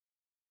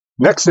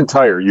Nexen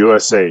Tire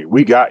USA,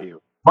 we got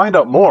you. Find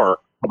out more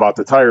about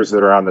the tires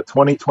that are on the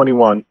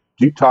 2021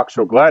 Jeep Talk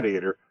Show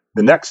Gladiator,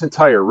 the Nexen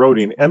Tire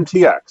Roading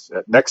MTX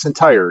at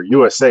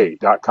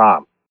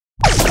nexentireusa.com.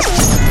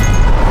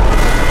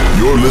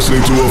 You're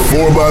listening to a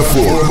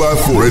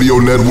 4x4 Radio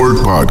Network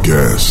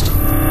podcast.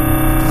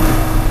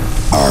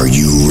 Are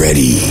you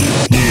ready?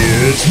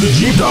 It's the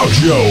Jeep Talk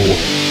Show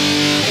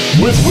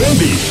with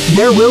Wendy.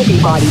 There will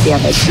be body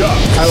damage. Chuck.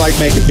 I like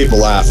making people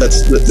laugh.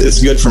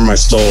 It's good for my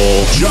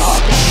soul.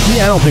 Jock.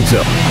 Yeah, I don't think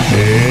so.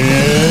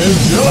 And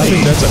Johnny. I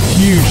think that's a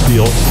huge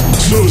deal.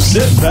 So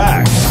sit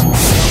back,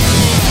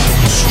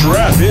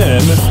 strap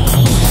in,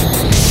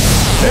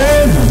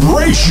 and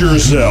brace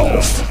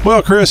yourself.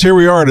 Well, Chris, here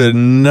we are at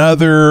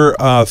another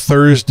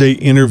Thursday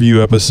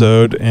interview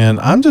episode, and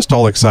I'm just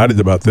all excited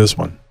about this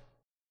one.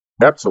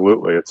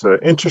 Absolutely. It's an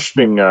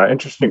interesting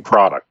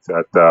product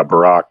that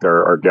Barack,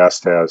 our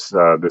guest, has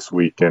this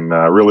week, and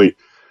really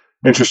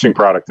interesting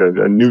product,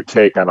 a new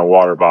take on a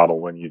water bottle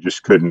when you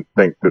just couldn't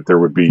think that there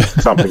would be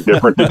something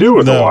different to do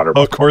with a water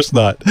bottle. Of course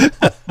not.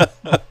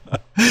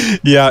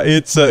 Yeah,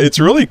 it's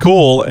really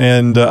cool,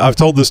 and I've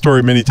told this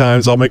story many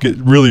times. I'll make it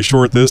really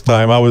short this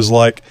time. I was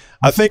like,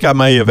 I think I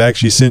may have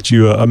actually sent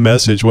you a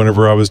message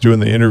whenever I was doing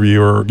the interview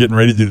or getting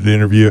ready to do the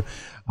interview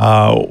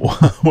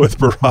with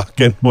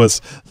Barack, and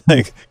was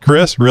like,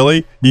 Chris,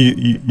 really?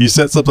 You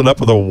set something up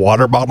with a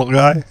water bottle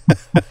guy?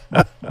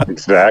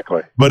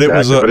 Exactly. But it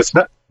was it's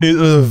not. It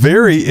was a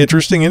very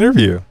interesting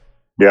interview.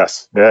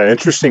 Yes. Yeah.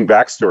 Interesting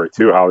backstory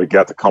too, how he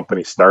got the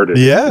company started.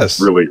 Yes.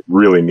 Really,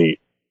 really neat.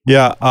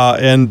 Yeah.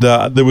 And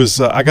there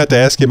was, I got to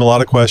ask him a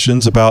lot of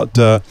questions about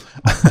how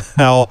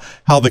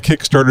the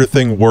Kickstarter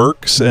thing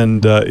works,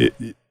 and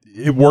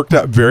it worked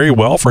out very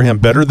well for him,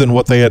 better than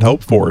what they had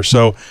hoped for.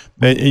 So,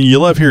 and you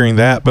love hearing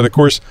that. But of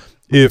course,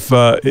 if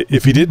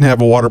he didn't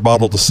have a water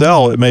bottle to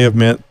sell, it may have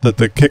meant that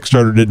the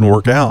Kickstarter didn't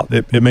work out.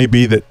 It may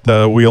be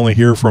that we only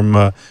hear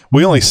from,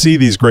 we only see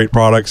these great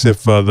products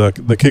if the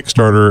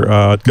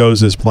Kickstarter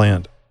goes as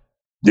planned.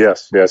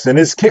 Yes. And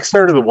is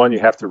Kickstarter the one you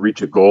have to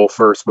reach a goal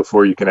first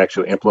before you can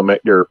actually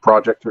implement your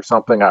project or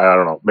something? I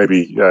don't know.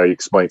 Maybe he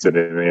explains it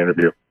in the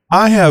interview.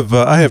 I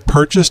have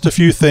purchased a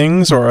few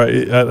things, or I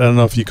don't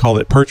know if you call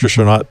it purchase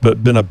or not,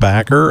 but been a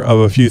backer of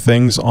a few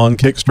things on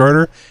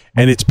Kickstarter,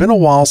 and it's been a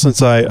while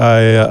since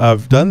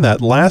I've done that.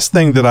 Last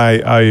thing that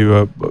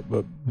I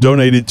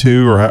donated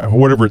to, or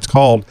whatever it's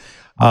called,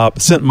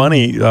 sent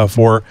money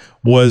for,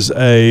 was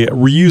a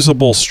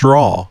reusable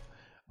straw.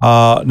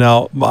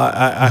 Now,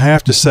 I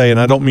have to say, and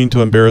I don't mean to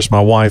embarrass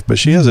my wife, but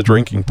she has a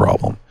drinking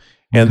problem,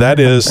 and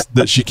that is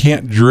that she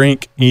can't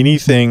drink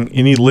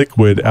any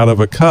liquid out of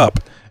a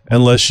cup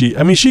unless she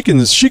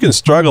can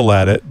struggle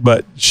at it,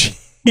 but she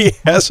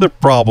has a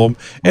problem,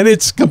 and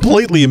it's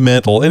completely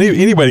mental.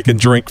 Anybody can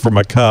drink from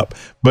a cup,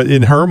 but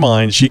in her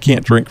mind, she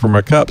can't drink from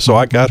a cup. So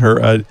I got her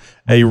a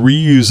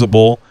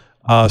reusable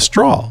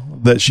straw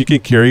that she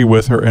can carry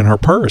with her in her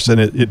purse, and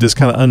it just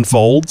kind of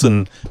unfolds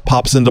and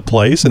pops into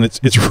place, and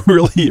it's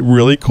really,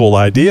 really cool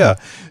idea.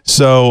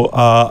 So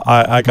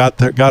I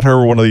got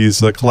her one of these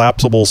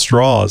collapsible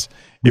straws.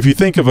 If you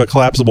think of a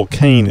collapsible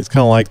cane, it's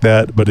kind of like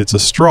that, but it's a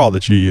straw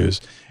that you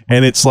use.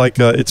 And it's like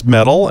it's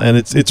metal, and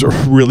it's a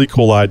really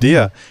cool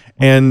idea.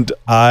 And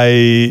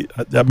I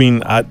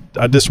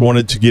just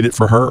wanted to get it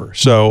for her,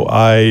 so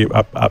I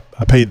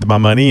paid my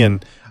money,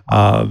 and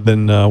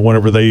then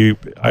whenever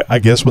I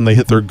guess when they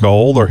hit their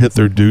goal or hit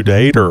their due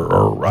date,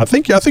 or I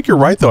think you're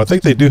right though. I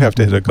think they do have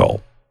to hit a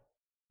goal.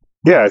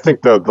 Yeah, I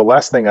think the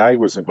last thing I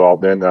was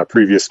involved in,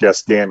 previous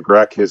guest Dan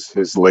Grech,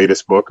 his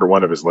latest book, or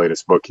one of his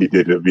latest book, he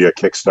did it via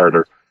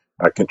Kickstarter.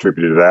 I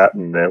contributed to that,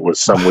 and it was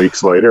some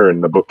weeks later,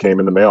 and the book came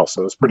in the mail,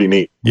 so it was pretty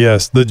neat.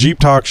 Yes, the Jeep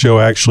Talk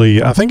Show,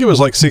 actually, I think it was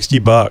like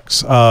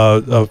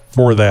 $60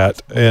 for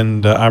that,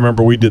 and I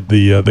remember we did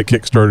the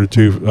Kickstarter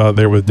too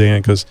there with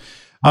Dan, because,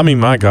 I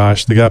mean, my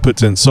gosh, the guy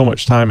puts in so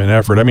much time and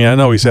effort. I mean, I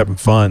know he's having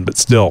fun, but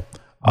still,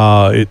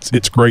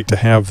 it's great to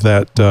have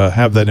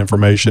that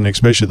information,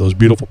 especially those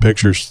beautiful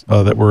pictures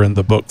that were in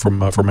the book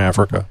from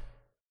Africa.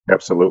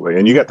 Absolutely,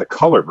 and you got the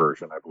color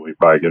version, I believe,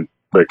 by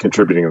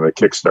contributing to the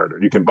Kickstarter.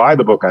 You can buy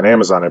the book on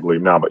Amazon, I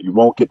believe now, but you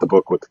won't get the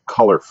book with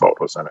color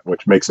photos in it,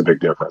 which makes a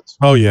big difference.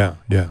 Oh yeah.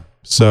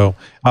 So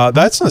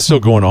that's not still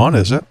going on,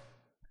 is it?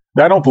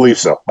 I don't believe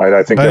so.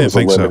 I think that was a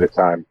limited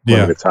time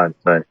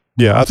thing.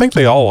 Yeah, I think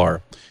they all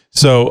are.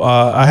 So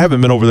I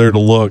haven't been over there to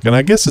look, and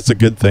I guess it's a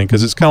good thing,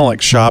 because it's kind of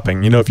like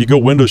shopping. You know, if you go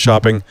window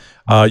shopping,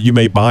 you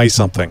may buy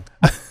something.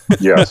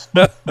 Yes,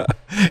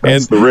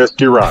 that's the risk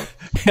you run.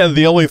 And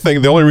the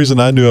only reason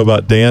I knew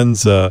about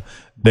Dan's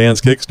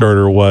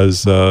Kickstarter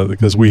was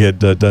because we had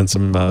done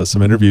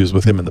some interviews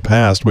with him in the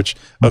past, which,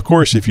 of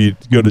course, if you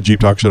go to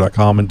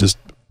jeeptalkshow.com and just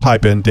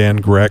type in Dan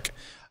Grech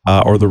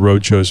or The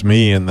Road Shows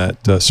Me in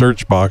that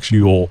search box,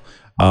 you'll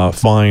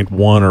find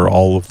one or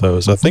all of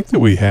those. I think that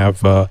we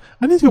have. I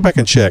need to go back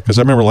and check because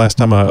I remember last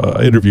time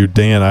I interviewed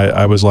Dan,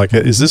 I was like,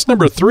 "Is this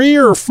number 3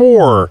 or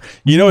 4?"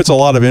 You know, it's a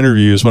lot of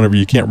interviews whenever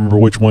you can't remember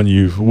which one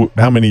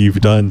how many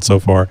you've done so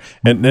far,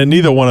 and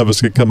neither one of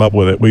us could come up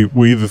with it.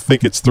 We either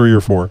think it's 3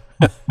 or 4.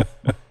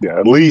 Yeah,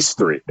 at least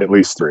three,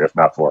 if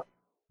not 4.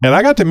 And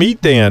I got to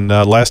meet Dan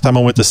last time I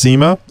went to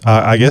SEMA.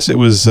 I guess it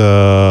was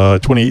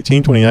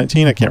 2018,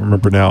 2019. I can't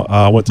remember now.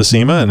 I went to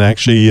SEMA, and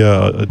actually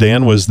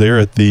Dan was there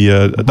at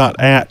the, not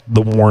at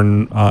the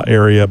Warren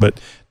area, but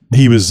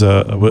he was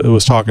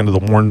talking to the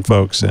Warren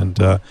folks, and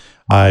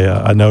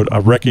I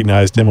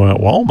recognized him and went,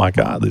 well, oh my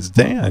God, it's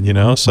Dan, you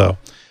know? So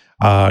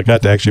I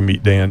got to actually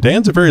meet Dan.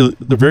 Dan's a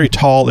very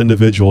tall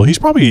individual. He's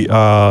probably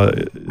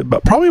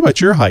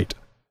about your height.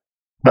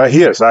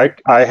 He is. I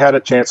had a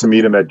chance to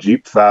meet him at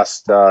Jeep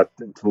Fest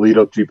in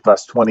Toledo, Jeep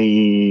Fest one of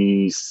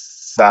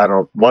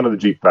the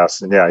Jeep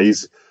Fests. And yeah,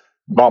 he's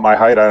about my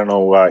height. I don't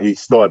know. He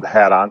still had the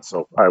hat on,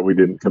 so we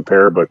didn't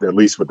compare, but at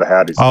least with the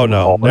hat, he's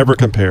never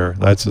compare.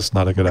 That's just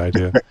not a good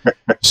idea.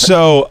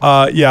 So,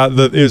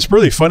 it's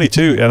really funny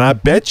too. And I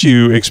bet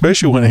you,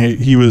 especially when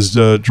he was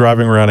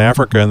driving around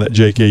Africa in that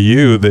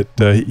JKU,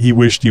 that he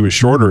wished he was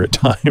shorter at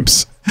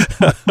times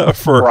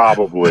for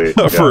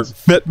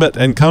fitment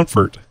and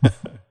comfort.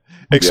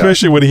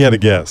 Especially when he had a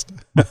guest.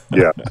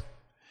 Yeah.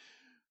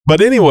 But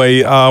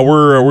anyway,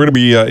 we're going to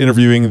be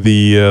interviewing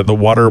the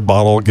water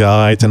bottle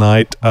guy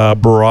tonight,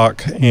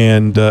 Barak,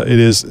 and it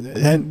is.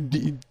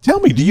 And tell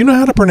me, do you know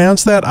how to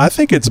pronounce that? I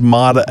think it's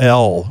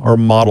Model or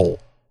Model.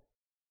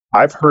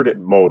 I've heard it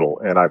Modal,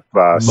 and I've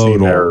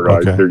seen their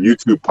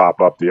YouTube pop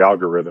up. The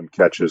algorithm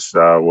catches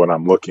what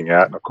I'm looking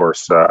at, and of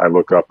course, I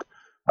look up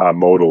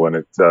Modal,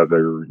 and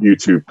their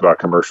YouTube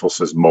commercial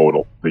says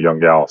Modal. The young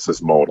gal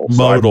says Modal.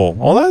 Modal.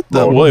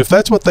 Well, if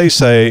that's what they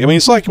say, I mean,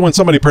 it's like when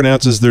somebody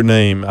pronounces their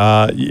name.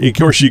 Of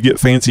course, you get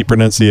fancy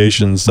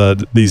pronunciations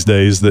these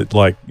days that,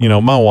 like, you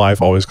know, my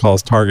wife always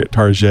calls Target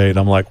Target, and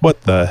I'm like,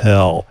 what the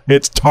hell?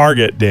 It's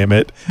Target, damn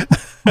it.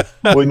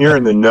 When you're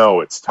in the know,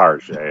 it's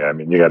Target. I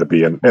mean, you got to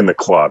be in the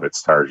club.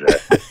 It's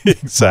Target.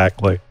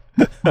 Exactly.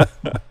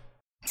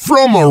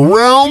 From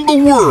around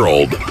the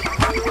world.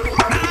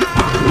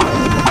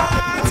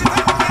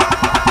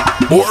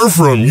 Or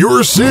from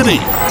your city.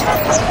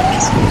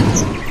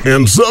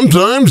 And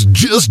sometimes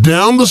just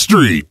down the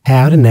street.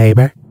 Howdy,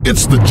 neighbor.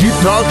 It's the Jeep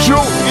Talk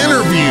Show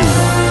interview.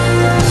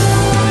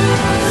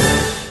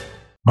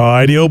 All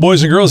righty,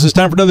 boys and girls, it's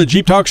time for another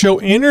Jeep Talk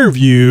Show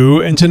interview.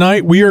 And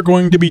tonight we are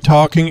going to be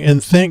talking,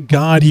 and thank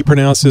God he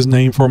pronounced his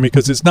name for me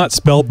because it's not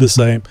spelled the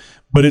same,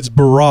 but it's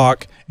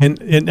Barak.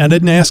 And I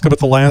didn't ask about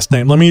the last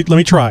name. Let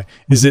me try.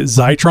 Is it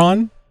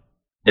Zytron?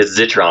 It's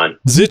Zitron.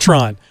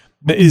 Zitron.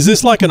 Is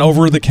this like an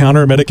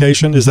over-the-counter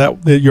medication?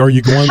 Are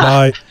you going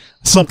by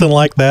something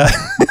like that?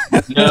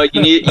 No,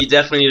 you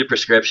definitely need a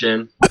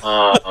prescription.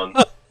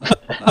 And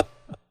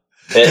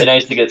I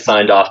used to get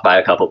signed off by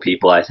a couple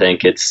people. I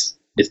think it's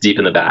deep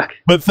in the back.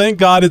 But thank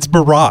God it's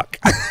Barak,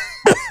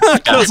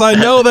 because I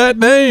know that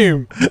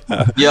name.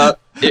 Yeah,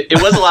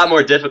 it was a lot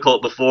more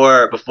difficult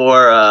before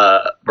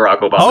Barack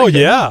Obama. Oh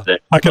yeah,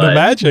 I can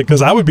imagine,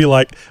 because I would be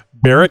like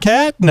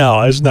Barakat.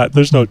 No, there's not.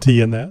 There's no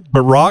T in that.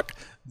 Barak.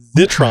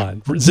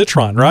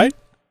 Zitron, right?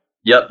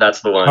 Yep,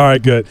 that's the one. All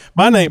right, good.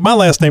 My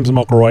last name's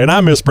McElroy, and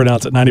I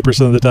mispronounce it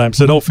 90% of the time,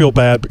 so don't feel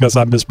bad because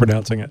I'm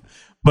mispronouncing it.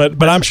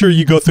 But I'm sure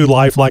you go through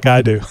life like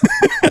I do.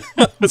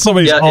 But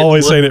somebody's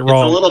always saying it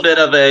wrong. It's a little bit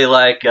of a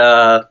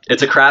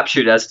it's a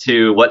crapshoot as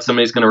to what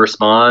somebody's going to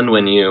respond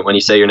when you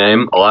say your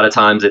name. A lot of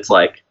times, it's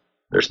like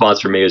the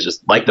response for me is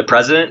just like the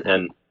president,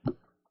 and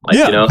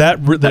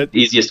that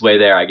easiest way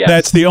there, I guess.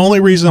 That's the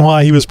only reason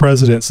why he was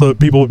president, so that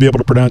people would be able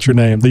to pronounce your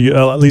name.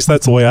 At least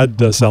that's the way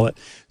I'd sell it.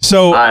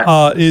 So,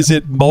 is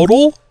it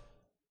Modal?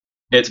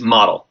 It's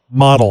Model.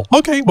 Model.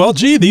 Okay. Well,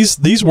 gee,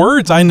 these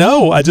words I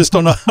know. I just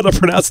don't know how to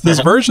pronounce this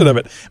version of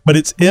it. But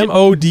it's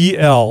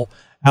MODL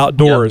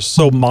Outdoors. Yep.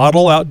 So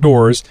Model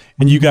Outdoors,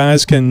 and you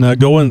guys can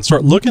go and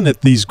start looking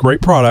at these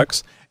great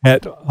products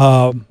at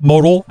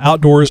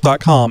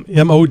modaloutdoors.com.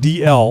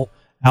 MODL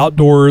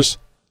Outdoors,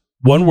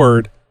 one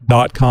word.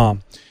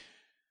 .com.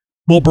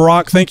 Well,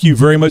 Barak, thank you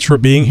very much for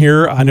being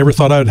here. I never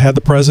thought I would have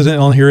the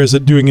president on here as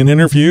doing an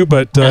interview,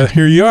 but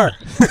here you are.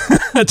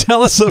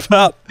 Tell us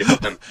about,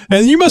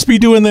 and you must be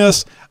doing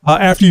this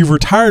after you've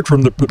retired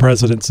from the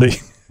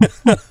presidency.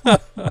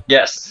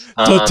 Yes.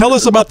 So tell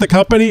us about the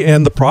company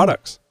and the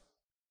products.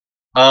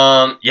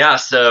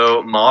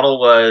 So Model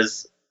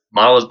was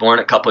born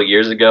a couple of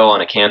years ago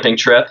on a camping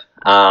trip.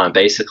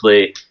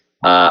 Basically,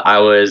 I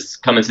was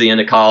coming to the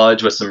end of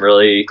college with some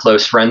really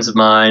close friends of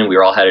mine. We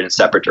were all headed in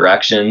separate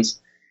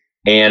directions.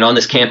 And on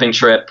this camping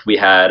trip, we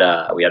had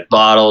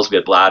bottles, we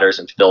had bladders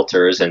and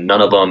filters, and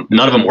none of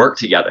them worked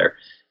together.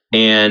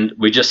 And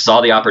we just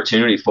saw the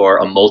opportunity for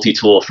a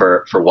multi-tool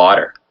for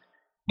water.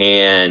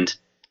 And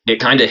it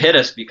kind of hit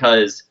us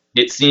because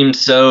it seemed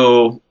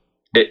so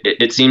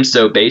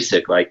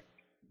basic. Like,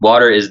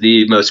 water is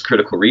the most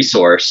critical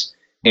resource,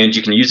 and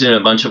you can use it in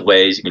a bunch of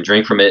ways. You can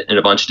drink from it in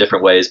a bunch of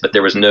different ways, but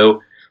there was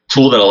no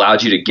tool that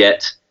allowed you to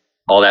get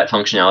all that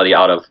functionality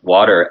out of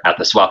water at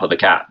the swap of a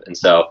cap. And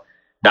so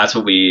that's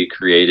what we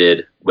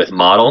created with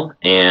Model.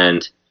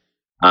 And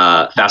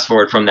fast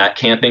forward from that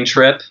camping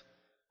trip,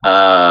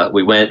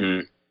 we went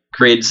and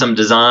created some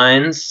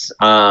designs,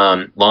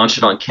 launched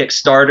it on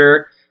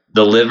Kickstarter,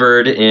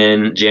 delivered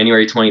in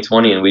January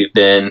 2020, and we've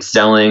been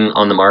selling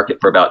on the market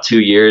for about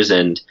 2 years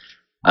and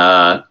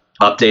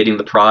updating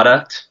the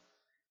product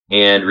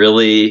and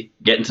really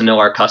getting to know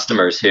our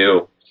customers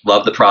who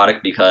love the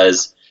product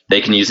because they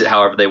can use it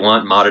however they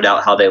want, mod it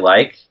out how they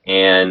like,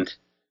 and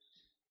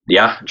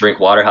drink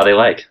water how they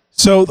like.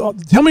 So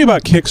tell me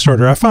about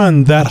Kickstarter. I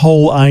find that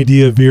whole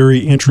idea very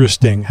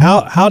interesting.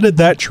 How did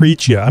that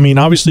treat you? I mean,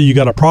 obviously you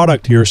got a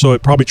product here, so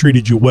it probably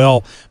treated you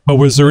well, but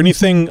was there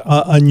anything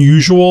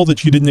unusual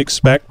that you didn't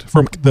expect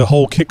from the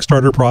whole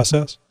Kickstarter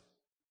process?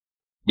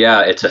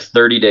 Yeah, it's a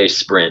 30-day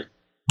sprint.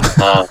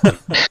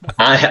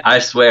 I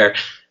swear.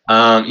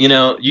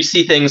 You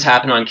see things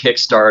happen on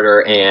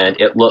Kickstarter and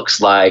it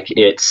looks like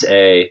it's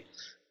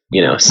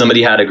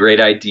somebody had a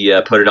great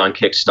idea, put it on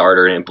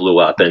Kickstarter and it blew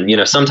up. And,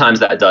 sometimes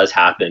that does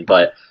happen.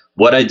 But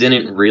what I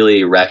didn't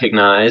really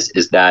recognize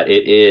is that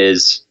it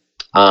is,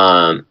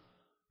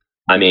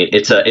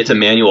 it's a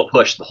manual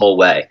push the whole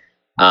way.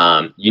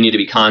 You need to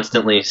be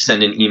constantly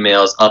sending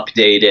emails,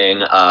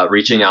 updating,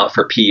 reaching out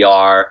for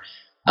PR,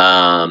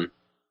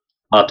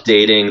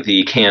 updating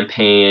the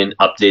campaign,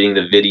 updating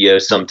the video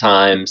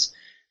sometimes.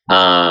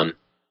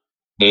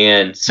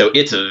 And so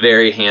it's a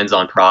very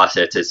hands-on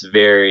process. It's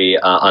very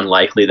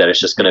unlikely that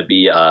it's just going to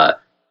be a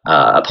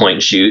point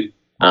and shoot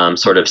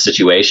sort of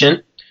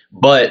situation.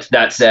 But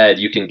that said,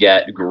 you can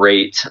get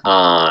great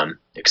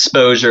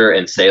exposure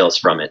and sales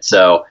from it.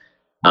 So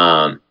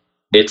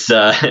it's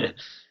a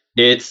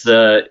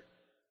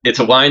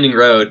winding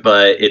road,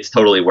 but it's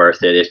totally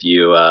worth it if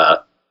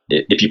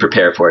you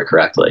prepare for it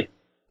correctly.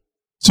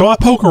 So I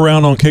poke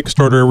around on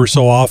Kickstarter every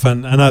so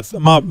often, and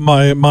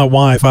my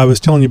wife, I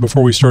was telling you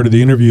before we started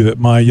the interview that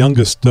my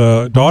youngest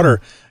daughter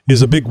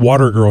is a big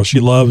water girl. She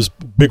loves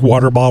big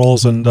water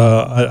bottles, and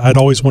I'd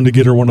always wanted to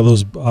get her one of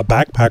those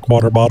backpack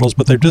water bottles,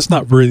 but they're just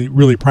not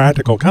really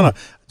practical, kind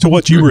of to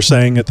what you were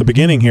saying at the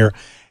beginning here.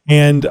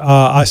 And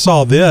I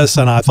saw this,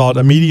 and I thought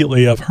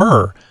immediately of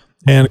her.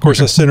 And, of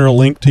course, I sent her a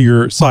link to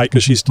your site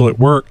because she's still at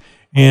work.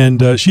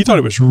 And she thought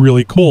it was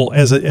really cool,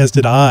 as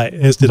did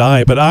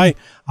I. But I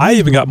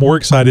even got more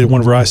excited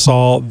whenever I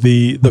saw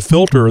the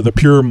filter, the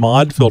pure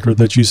mod filter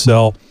that you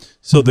sell,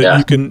 so that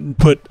you can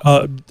put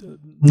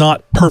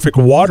not perfect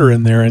water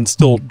in there and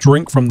still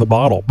drink from the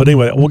bottle. But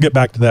anyway, we'll get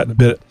back to that in a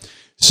bit.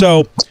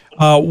 So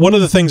one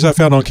of the things I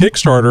found on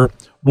Kickstarter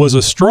was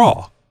a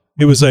straw.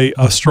 It was a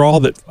straw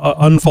that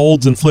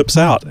unfolds and flips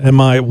out. And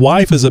my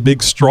wife is a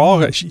big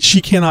straw.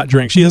 She cannot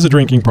drink. She has a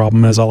drinking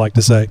problem, as I like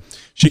to say.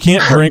 She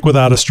can't drink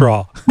without a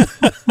straw.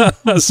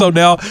 So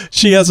now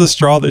she has a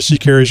straw that she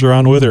carries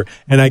around with her.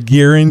 And I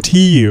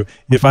guarantee you,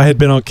 if I had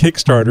been on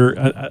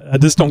Kickstarter, I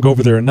just don't go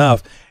over there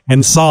enough,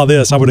 and saw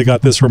this, I would have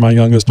got this for my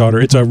youngest daughter.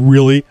 It's a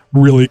really,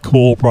 really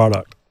cool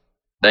product.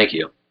 Thank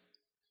you.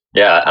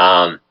 Yeah.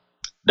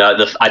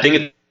 I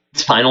think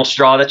it's Final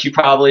Straw that you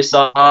probably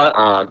saw.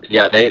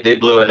 They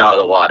blew it out of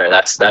the water.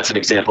 That's an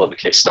example of a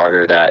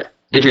Kickstarter that,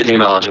 if you're thinking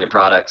about launching a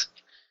product,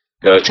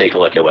 go take a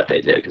look at what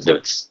they did, because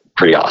it's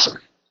pretty awesome.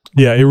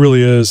 Yeah, it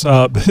really is.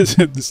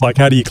 It's like,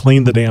 how do you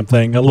clean the damn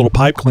thing? A little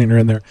pipe cleaner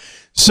in there.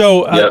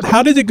 So,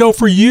 How did it go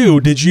for you?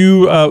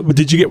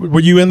 Were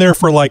you in there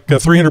for like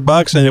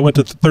 $300 and it went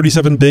to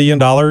 $37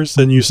 billion?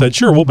 And you said,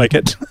 sure, we'll make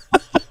it.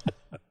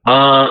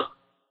 So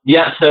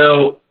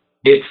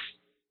it's,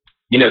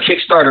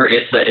 Kickstarter,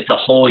 it's a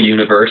whole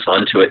universe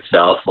unto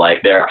itself.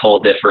 Like, there are whole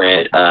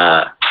different,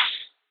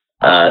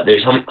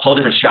 there's whole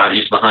different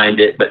strategies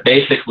behind it, but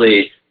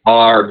basically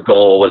our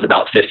goal was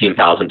about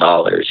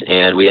 $15,000,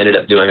 and we ended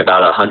up doing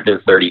about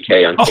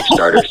 $130K on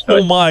Kickstarter. So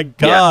oh my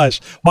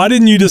gosh! Yeah. Why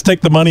didn't you just take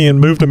the money and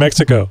move to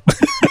Mexico?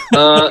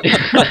 Good,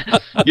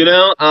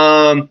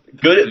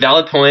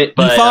 valid point.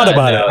 But you thought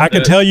about it. I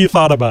can tell you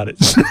thought about it.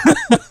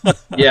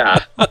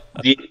 Yeah,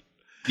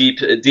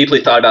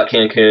 deeply thought about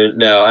Cancun.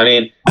 No, I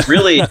mean,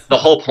 really, the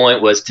whole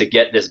point was to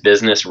get this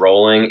business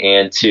rolling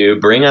and to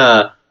bring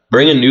a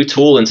new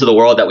tool into the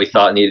world that we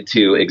thought needed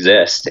to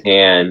exist.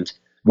 And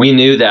we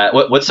knew that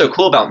what's so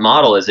cool about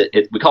Model is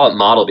we call it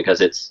Model because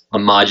it's a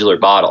modular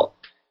bottle.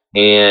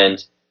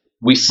 And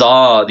we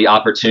saw the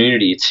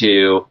opportunity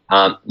to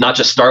not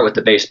just start with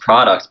the base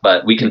product,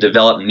 but we can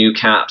develop new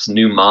caps,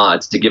 new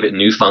mods to give it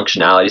new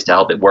functionalities to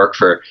help it work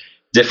for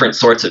different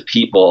sorts of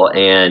people.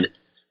 And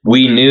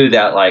we knew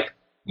that, our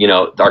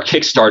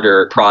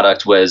Kickstarter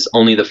product was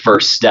only the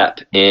first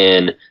step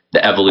in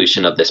the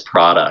evolution of this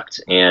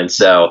product. And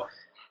so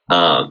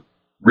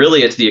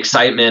really it's the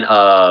excitement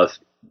of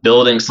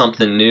building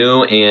something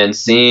new and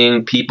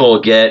seeing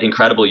people get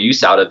incredible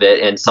use out of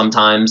it. And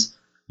sometimes,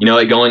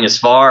 it going as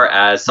far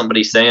as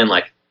somebody saying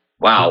like,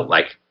 wow,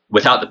 like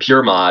without the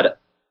pure mod,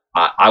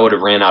 I would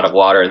have ran out of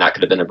water, and that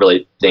could have been a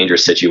really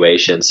dangerous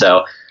situation.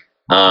 So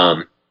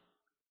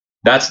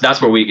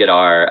that's where we get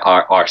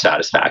our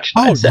satisfaction.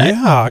 Oh,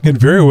 yeah, I can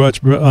very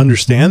much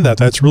understand that.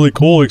 That's really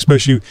cool,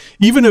 especially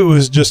even if it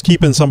was just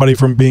keeping somebody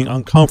from being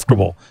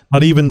uncomfortable,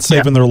 not even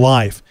saving their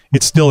life.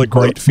 It's still a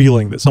great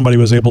feeling that somebody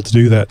was able to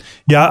do that.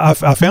 Yeah,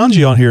 I found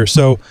you on here.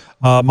 So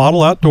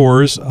Model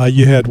Outdoors,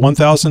 you had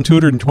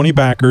 1,220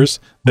 backers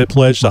that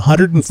pledged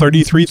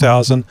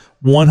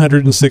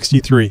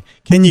 $133,163.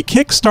 Can you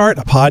kickstart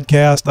a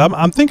podcast?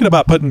 I'm thinking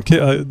about putting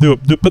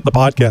the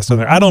podcast in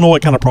there. I don't know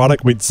what kind of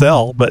product we'd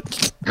sell,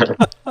 but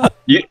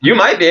you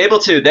might be able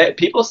to.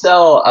 People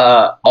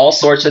sell all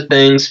sorts of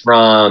things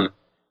from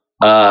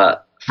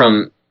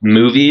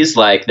movies,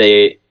 like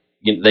they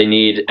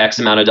need X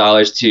amount of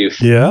dollars to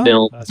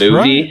film a movie.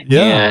 Right.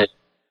 Yeah. And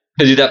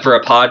to do that for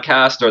a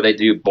podcast, or they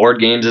do board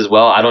games as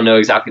well. I don't know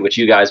exactly what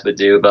you guys would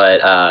do,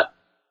 but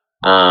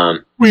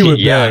we would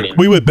beg.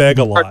 We would beg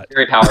a lot.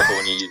 Very powerful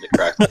when you use it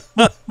correctly.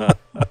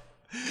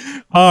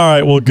 All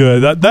right, well,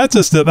 good. That's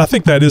just, I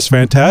think that is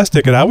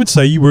fantastic, and I would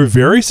say you were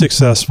very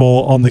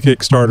successful on the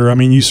Kickstarter. I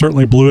mean, you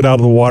certainly blew it out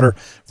of the water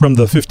from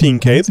the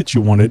 $15K that you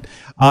wanted.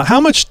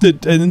 How much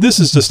did, and this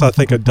is just, I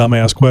think, a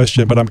dumbass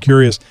question, but I'm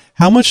curious,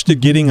 how much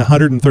did getting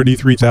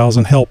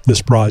 $133,000 help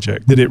this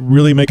project? Did it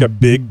really make a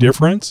big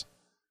difference?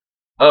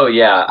 Oh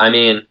yeah, I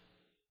mean,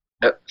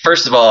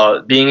 first of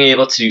all, being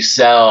able to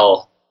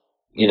sell,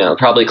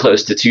 probably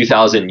close to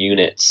 2,000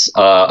 units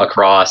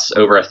across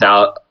over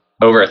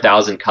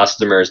 1,000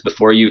 customers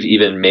before you've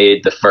even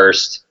made the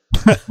first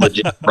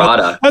legit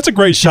product. That's a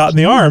great shot in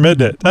the arm,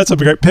 isn't it? That's a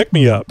great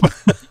pick-me-up.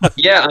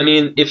 Yeah, I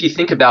mean, if you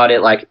think about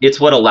it, like, it's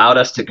what allowed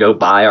us to go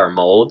buy our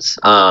molds,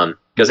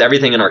 because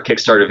everything in our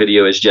Kickstarter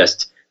video is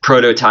just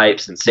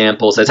prototypes and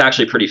samples. It's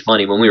actually pretty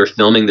funny. When we were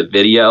filming the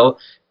video,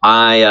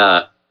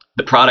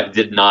 the product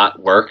did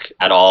not work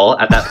at all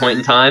at that point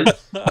in time.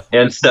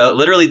 And so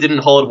literally didn't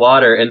hold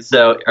water. And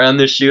so on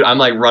the shoot, I'm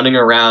like running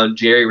around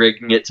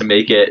jerry-rigging it to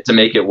make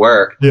it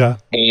work. Yeah.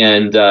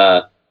 And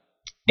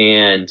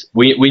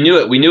we knew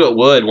it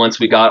would once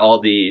we got all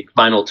the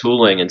final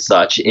tooling and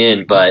such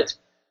in, but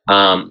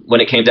when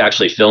it came to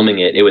actually filming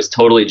it, it was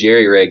totally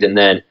jerry-rigged. And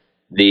then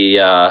the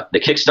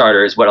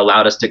Kickstarter is what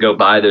allowed us to go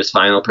buy those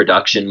final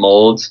production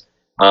molds,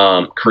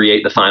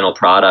 create the final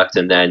product,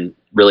 and then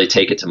really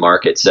take it to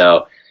market.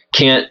 So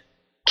can't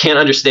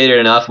understate it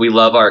enough. We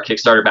love our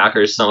Kickstarter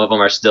backers. Some of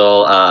them are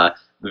still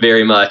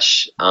very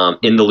much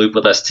in the loop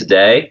with us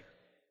today.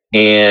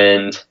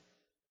 And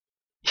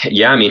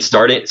yeah, I mean,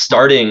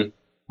 starting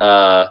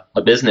a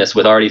business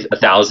with already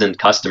 1,000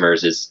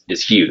 customers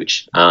is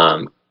huge.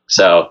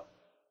 So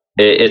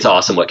it's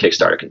awesome what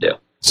Kickstarter can do.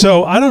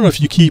 So I don't know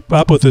if you keep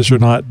up with this or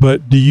not,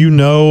 but do you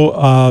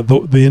know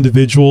the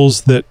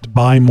individuals that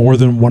buy more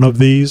than one of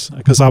these?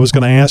 Because I was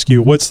going to ask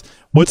you, what's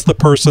the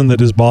person that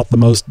has bought the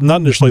most,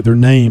 not necessarily their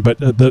name, but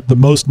the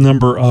most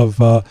number of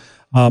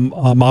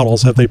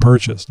models have they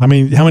purchased? I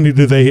mean, how many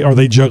are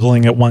they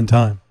juggling at one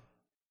time?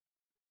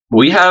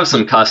 We have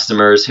some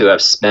customers who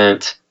have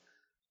spent,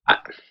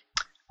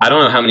 I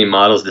don't know how many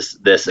models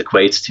this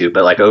equates to,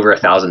 but like over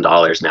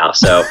 $1,000 now.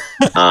 So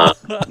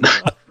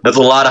that's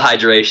a lot of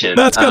hydration.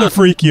 That's going to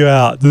freak you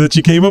out that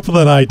you came up with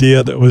an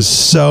idea that was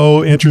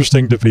so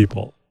interesting to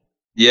people.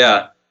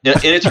 Yeah.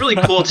 And it's really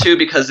cool too,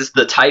 because it's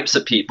the types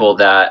of people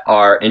that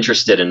are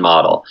interested in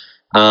model,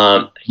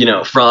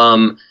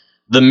 from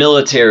the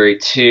military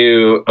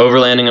to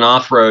overlanding and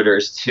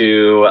off-roaders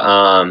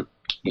to,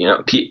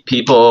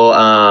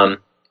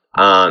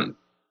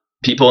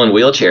 people in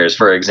wheelchairs,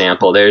 for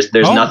example. There's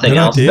nothing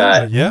else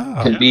that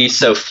can be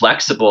so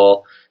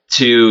flexible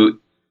to,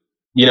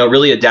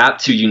 really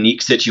adapt to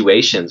unique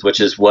situations, which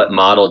is what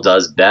model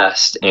does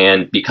best.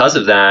 And because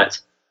of that,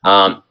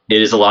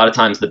 it is a lot of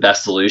times the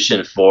best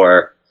solution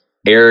for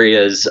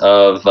areas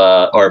of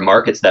or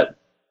markets that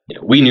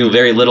we knew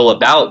very little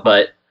about,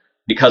 but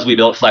because we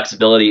built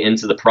flexibility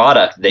into the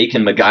product, they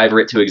can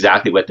MacGyver it to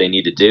exactly what they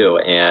need to do.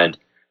 And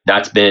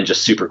that's been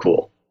just super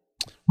cool.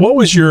 What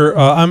was your,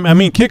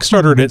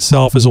 Kickstarter in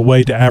itself is a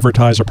way to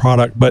advertise a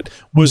product, but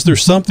was there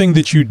something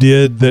that you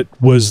did that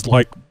was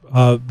like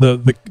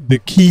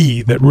the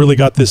key that really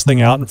got this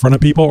thing out in front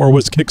of people, or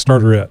was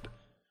Kickstarter it?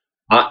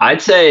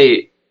 I'd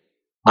say,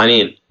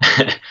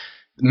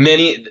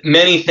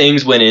 many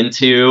things went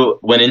into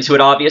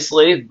it,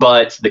 obviously,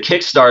 but the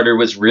Kickstarter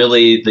was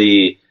really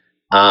the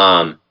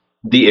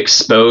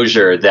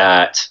exposure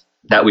that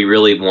we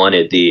really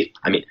wanted.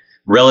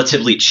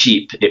 Relatively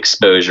cheap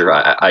exposure,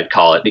 I'd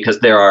call it,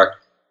 because there are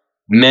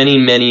many,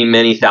 many,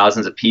 many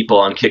thousands of people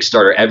on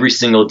Kickstarter every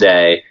single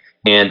day,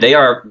 and they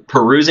are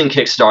perusing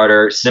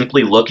Kickstarter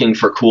simply looking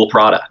for cool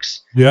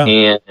products. Yeah,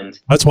 and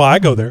that's why I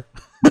go there.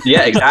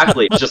 Yeah,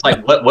 exactly. It's just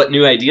like what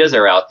new ideas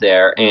are out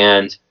there,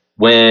 and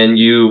when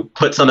you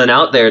put something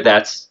out there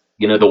that's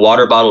the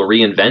water bottle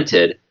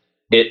reinvented,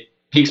 it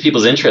piques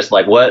people's interest.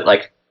 Like what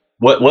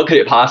could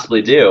it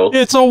possibly do?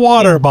 It's a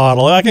water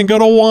bottle. I can go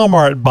to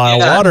Walmart and buy a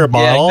water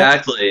bottle. Yeah,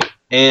 exactly.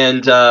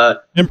 And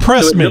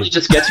impress me. It really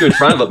just gets you in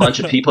front of a bunch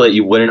of people that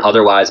you wouldn't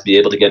otherwise be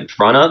able to get in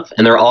front of,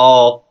 and they're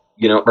all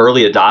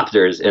early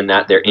adopters in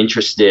that they're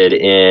interested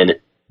in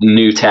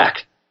new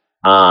tech.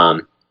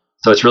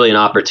 So it's really an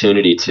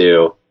opportunity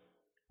to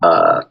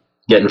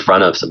get in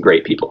front of some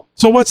great people.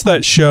 So what's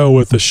that show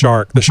with the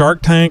Shark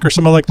Tank or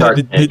something like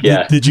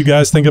that? Did you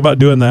guys think about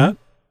doing that?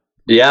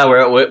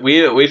 Yeah,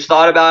 we've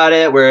thought about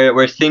it.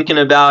 We're thinking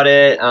about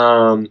it.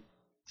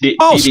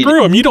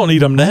 Screw them! You don't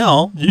need them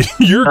now.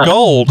 You're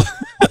gold.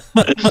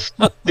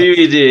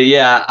 DVD,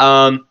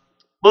 yeah.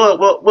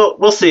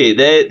 We'll see.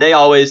 They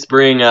always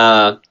bring.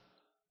 I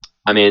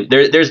mean,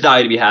 there's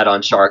value to be had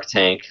on Shark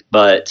Tank,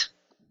 but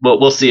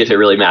we'll see if it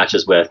really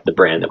matches with the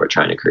brand that we're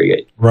trying to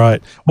create.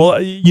 Right.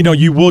 Well,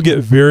 you will get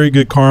very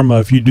good karma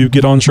if you do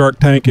get on Shark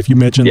Tank if you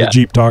mention the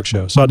Jeep Talk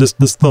Show. So I'll just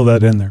throw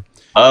that in there.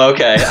 Oh,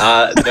 okay.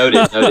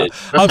 Noted.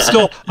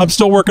 I'm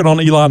still working on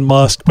Elon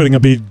Musk putting a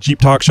big Jeep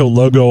Talk Show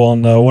logo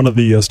on one of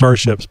the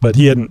starships, but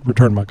he hadn't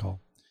returned my call.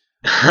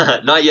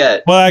 Not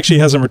yet. Well, actually,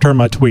 he hasn't returned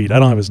my tweet. I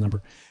don't have his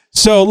number.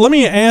 So let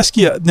me ask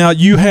you now.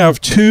 You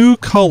have two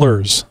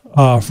colors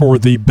for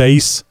the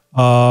base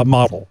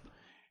model.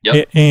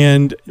 Yep.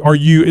 And are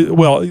you?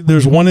 Well,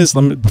 there's one is.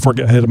 Before I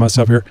get ahead of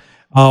myself here,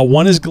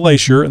 one is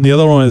Glacier, and the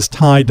other one is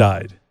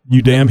tie-dyed.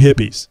 You damn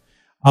hippies.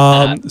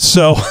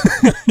 So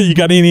you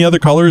got any other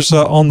colors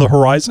on the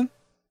horizon?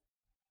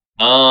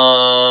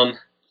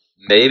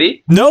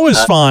 Maybe. No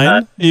is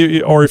fine.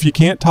 Or if you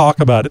can't talk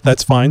about it,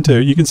 that's fine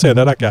too. You can say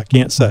that. I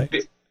can't say.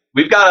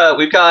 We've got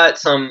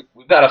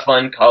a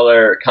fun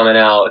color coming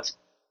out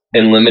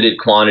in limited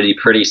quantity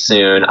pretty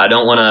soon. I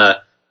don't want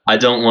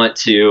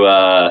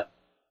to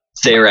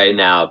say right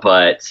now,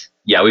 but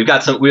yeah, we've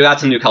got some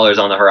new colors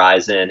on the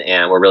horizon,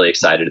 and we're really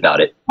excited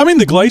about it. I mean,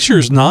 the Glacier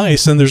is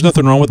nice, and there's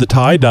nothing wrong with the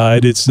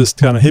tie-dyed. It's just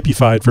kind of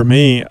hippified for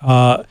me.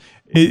 I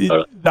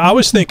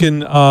was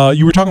thinking,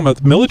 you were talking about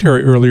the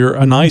military earlier.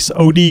 A nice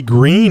OD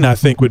green, I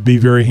think, would be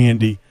very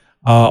handy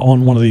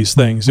on one of these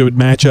things. It would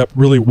match up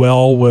really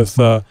well with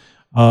a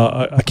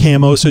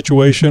camo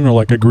situation, or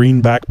like a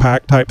green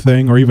backpack type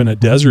thing, or even a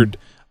desert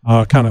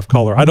kind of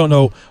color. I don't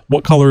know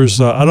what colors.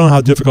 I don't know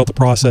how difficult the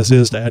process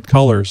is to add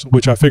colors,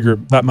 which I figure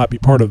that might be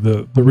part of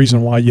the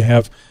reason why you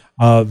have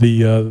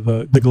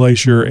the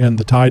Glacier and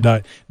the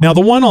tie-dye. Now,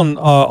 the one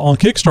on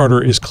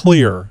Kickstarter is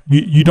clear.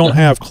 You don't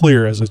have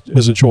clear as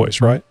a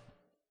choice, right?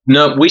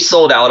 No, we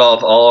sold out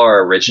of all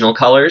our original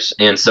colors,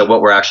 and so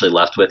what we're actually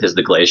left with is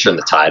the Glacier and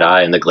the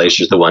tie-dye. And the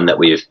Glacier is the one that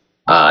we've.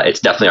 It's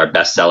definitely our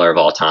best seller of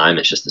all time.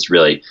 It's just this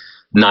really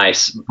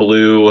nice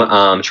blue,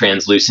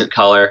 translucent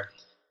color.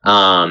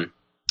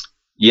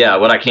 Yeah,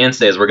 what I can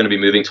say is we're going to be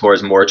moving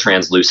towards more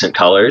translucent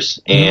colors.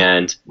 Mm-hmm.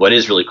 And what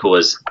is really cool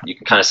is you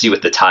can kind of see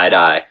with the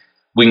tie-dye,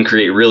 we can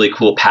create really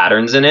cool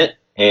patterns in it.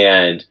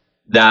 And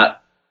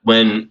that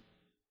when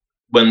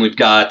we've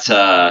got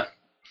the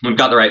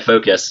right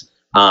focus,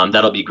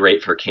 that'll be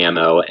great for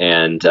camo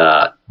and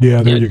there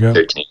you go.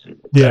 13,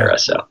 etc.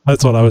 So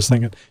that's what I was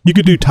thinking. You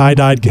could do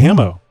tie-dyed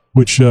camo,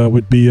 which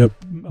would be a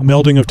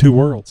melding of two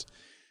worlds.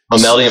 A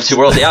melding of two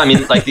worlds. Yeah, I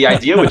mean, like the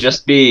idea would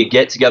just be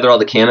get together all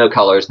the camo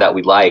colors that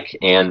we like,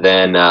 and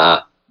then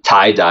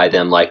tie-dye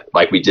them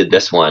like we did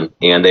this one,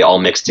 and they all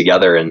mix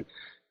together. And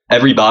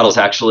every bottle is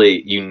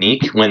actually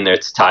unique when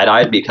it's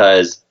tie-dyed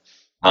because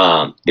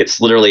it's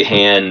literally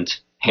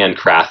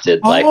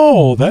handcrafted.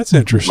 Oh, that's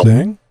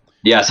interesting.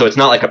 Yeah, so it's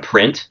not like a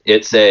print.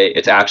 It's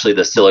actually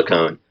the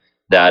silicone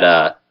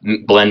that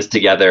blends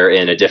together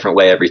in a different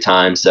way every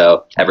time.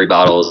 So every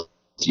bottle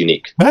is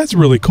unique. That's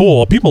really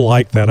cool. People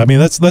like that. I mean,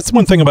 that's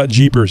one thing about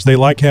Jeepers. They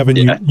like having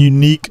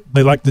unique.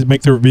 They like to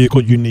make their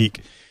vehicle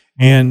unique,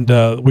 and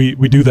we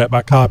do that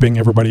by copying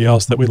everybody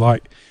else that we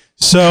like.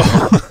 So,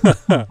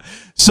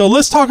 so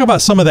let's talk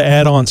about some of the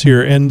add-ons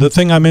here. And the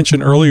thing I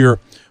mentioned earlier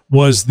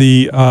was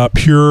the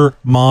Pure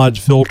Mod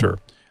filter.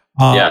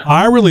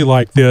 I really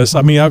like this.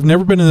 I mean, I've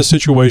never been in a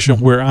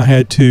situation where I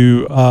had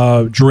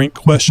to drink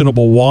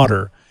questionable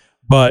water.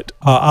 But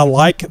I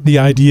like the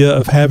idea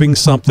of having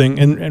something,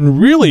 and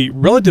really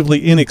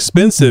relatively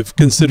inexpensive,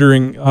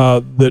 considering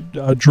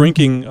that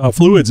drinking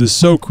fluids is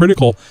so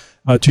critical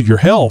to your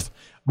health.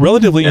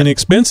 Relatively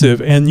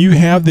inexpensive, and you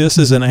have this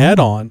as an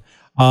add-on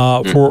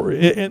for.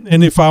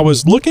 And if I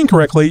was looking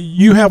correctly,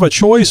 you have a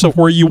choice of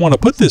where you want to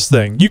put this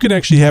thing. You can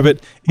actually have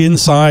it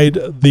inside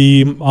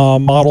the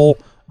model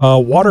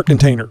water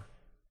container.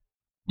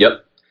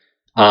 Yep.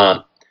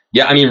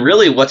 Yeah, I mean,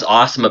 really what's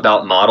awesome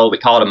about model, we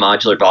call it a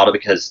modular bottle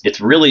because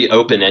it's really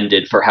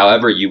open-ended for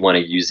however you want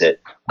to use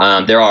it.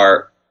 There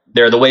are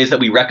the ways that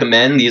we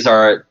recommend. These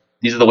are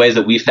the ways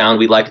that we found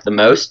we like it the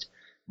most,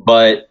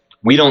 but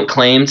we don't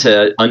claim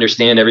to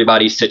understand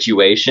everybody's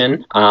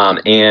situation.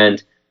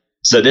 And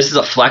so this is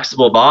a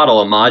flexible bottle,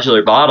 a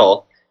modular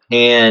bottle,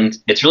 and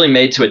it's really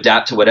made to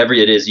adapt to whatever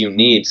it is you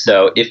need.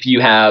 So if you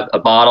have a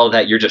bottle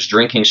that you're just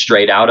drinking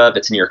straight out of,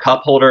 it's in your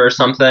cup holder or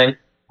something,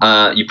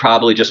 you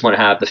probably just want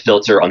to have the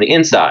filter on the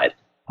inside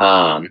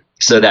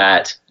so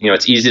that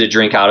it's easy to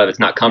drink out of. It's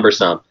not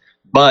cumbersome.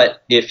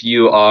 But if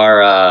you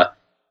are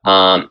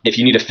if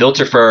you need a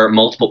filter for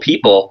multiple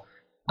people,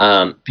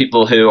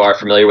 people who are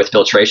familiar with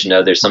filtration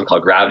know there's something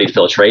called gravity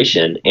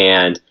filtration,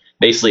 and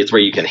basically it's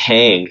where you can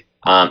hang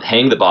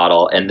the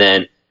bottle, and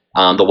then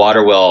the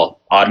water will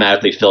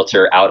automatically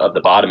filter out of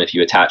the bottom if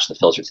you attach the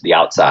filter to the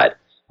outside.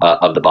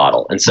 of the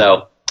bottle. And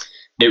so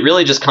it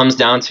really just comes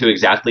down to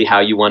exactly how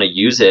you want to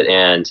use it.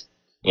 And,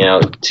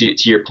 to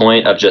your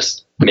point of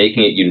just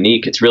making it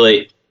unique, it's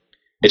really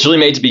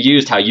made to be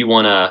used how you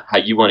want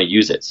to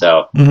use it.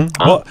 So,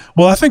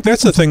 well, I think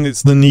that's the thing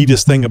that's the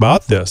neatest thing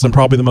about this, and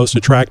probably the most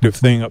attractive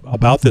thing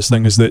about this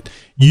thing, is that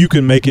you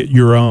can make it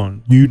your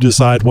own. You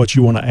decide what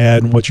you want to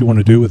add and what you want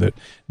to do with it.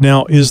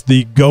 Now, is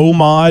the Go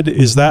Mod,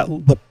 is that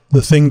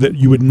the thing that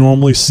you would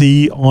normally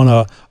see on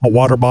a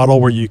water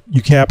bottle, where you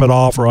cap it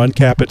off or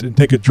uncap it and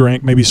take a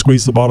drink, maybe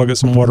squeeze the bottle, get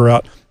some water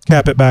out,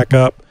 cap it back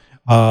up,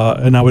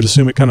 and I would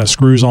assume it kind of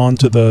screws on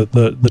to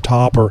the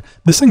top? Or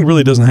this thing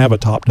really doesn't have a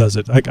top, does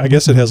it? I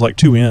guess it has like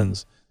two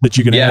ends that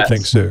you can add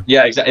things to.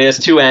 Yeah, exactly. It has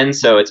two ends,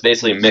 so it's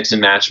basically mix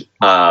and match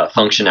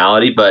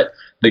functionality. But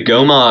the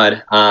Go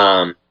Mod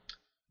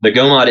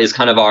is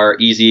kind of our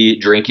easy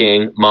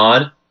drinking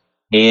mod,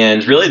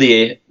 and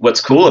really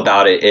what's cool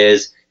about it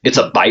is it's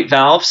a bite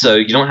valve, so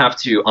you don't have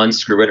to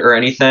unscrew it or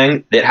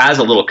anything. It has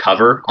a little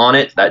cover on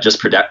it that just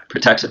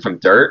protects it from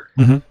dirt.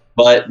 Mm-hmm.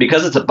 But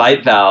because it's a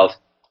bite valve,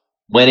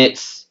 when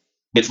it's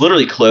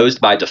literally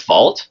closed by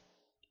default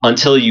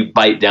until you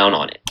bite down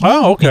on it.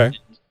 Oh, okay.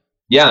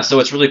 Yeah, so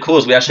what's really cool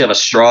is we actually have a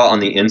straw on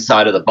the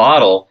inside of the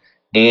bottle,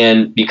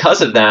 and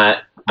because of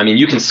that, I mean,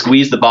 you can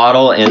squeeze the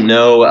bottle and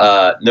no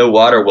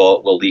water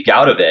will leak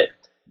out of it.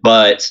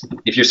 But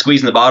if you're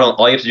squeezing the bottle,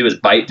 all you have to do is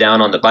bite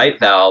down on the bite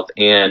valve,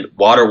 and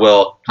water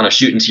will kind of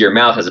shoot into your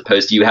mouth, as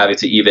opposed to you having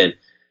to even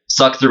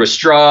suck through a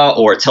straw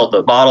or tilt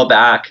the bottle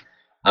back.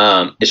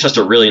 It's just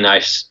a really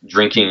nice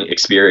drinking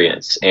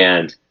experience,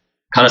 and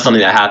kind of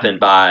something that happened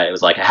it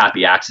was like a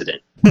happy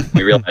accident.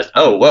 We realized,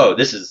 oh, whoa,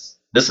 this is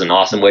an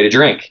awesome way to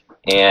drink,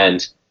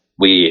 and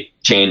we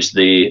changed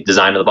the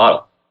design of the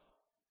bottle.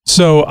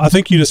 So I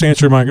think you just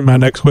answered my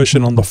next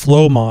question on the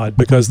Flow Mod,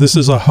 because this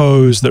is a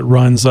hose that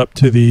runs up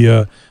to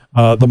the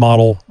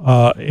model,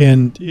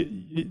 and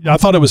I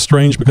thought it was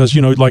strange because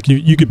like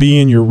you could be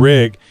in your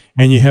rig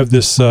and you have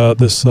this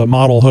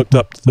model hooked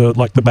up to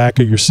like the back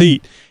of your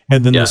seat,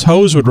 and then this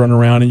hose would run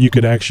around and you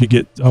could actually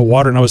get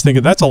water. And I was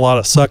thinking that's a lot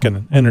of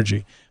sucking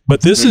energy,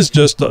 but this is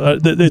just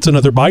it's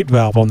another bite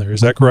valve on there.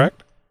 Is that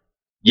correct?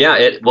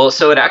 Yeah.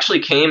 So it actually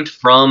came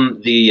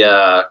from the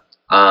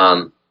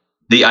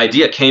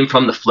idea came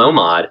from the Flow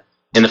Mod,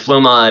 and the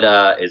Flow Mod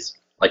is,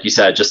 like you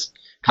said, just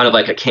kind of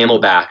like a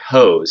Camelback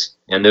hose,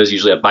 and those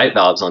usually have bite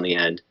valves on the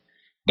end.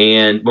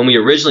 And when we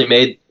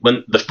originally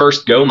when the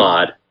first Go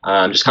Mod,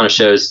 just kind of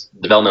shows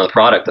the development of the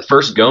product, the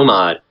first Go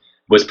Mod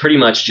was pretty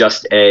much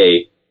just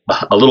a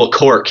little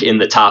cork in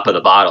the top of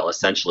the bottle,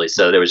 essentially.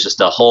 So there was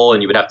just a hole,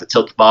 and you would have to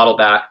tilt the bottle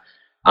back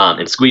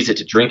and squeeze it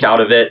to drink out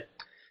of it.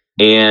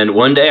 And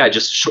one day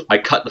I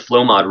cut the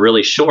Flow Mod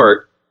really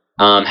short,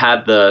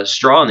 had the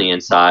straw on the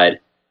inside.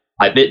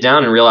 I bit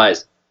down and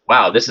realized,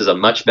 wow, this is a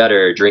much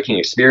better drinking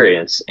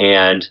experience.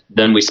 And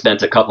then we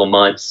spent a couple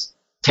months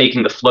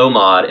taking the Flow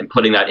Mod and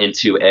putting that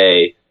into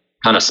a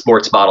kind of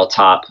sports bottle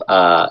top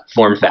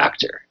form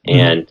factor. Mm-hmm.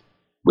 And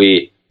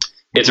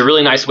it's a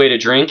really nice way to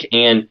drink,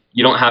 and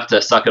you don't have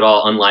to suck it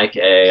all, unlike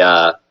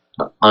a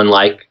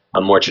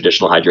more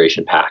traditional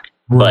hydration pack.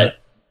 Right. But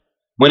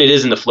when it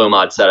is in the Flow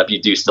Mod setup, you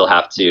do still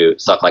have to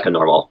suck like a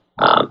normal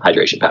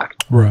hydration pack.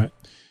 Right.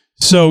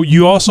 So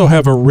you also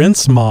have a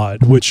rinse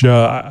mod, which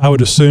I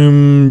would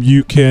assume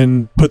you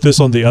can put this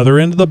on the other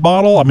end of the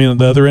bottle. I mean, on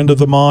the other end of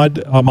the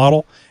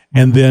model.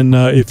 And then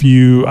I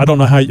don't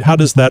know how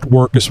does that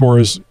work as far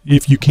as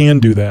if you can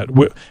do that?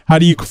 How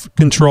do you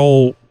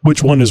control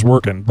which one is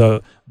working,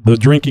 the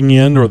drinking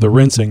end or the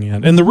rinsing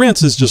end? And the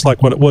rinse is just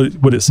like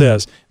what it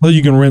says. Well,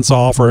 you can rinse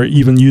off or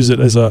even use it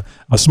as a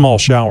small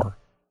shower.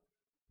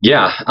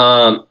 Yeah.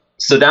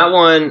 So that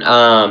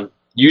one,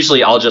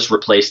 usually I'll just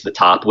replace the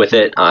top with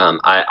it.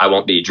 I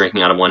won't be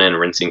drinking out of one end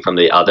and rinsing from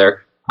the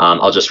other.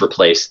 I'll just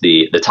replace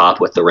the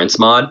top with the rinse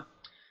mod.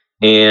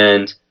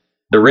 And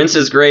the rinse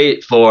is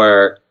great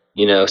for,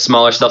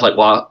 smaller stuff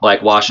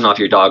like washing off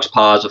your dog's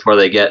paws before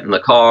they get in the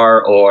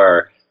car,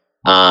 or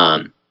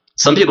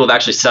some people have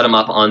actually set them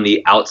up on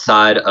the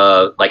outside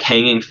of, like,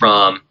 hanging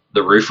from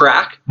the roof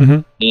rack.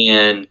 Mm-hmm.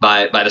 And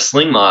by the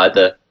sling mod,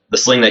 the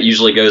sling that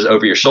usually goes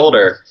over your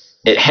shoulder,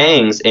 it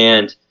hangs,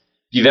 and if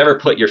you've ever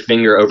put your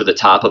finger over the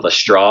top of a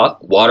straw,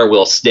 water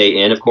will stay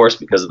in, of course,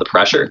 because of the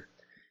pressure.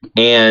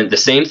 And the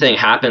same thing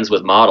happens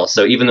with models.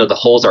 So even though the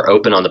holes are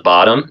open on the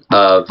bottom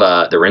of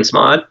the rinse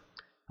mod,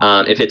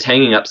 if it's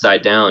hanging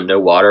upside down, no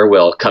water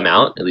will come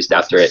out, at least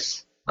after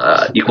it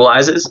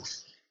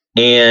equalizes.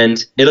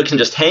 And it can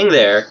just hang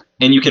there,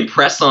 and you can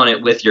press on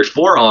it with your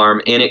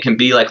forearm, and it can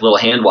be like a little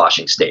hand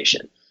washing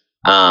station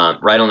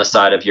right on the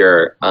side of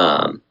your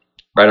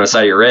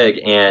rig.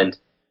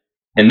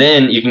 And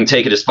then you can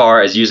take it as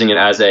far as using it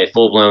as a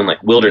full-blown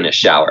like wilderness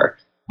shower.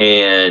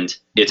 And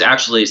it's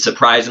actually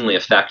surprisingly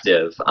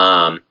effective.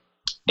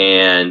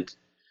 And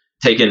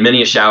taken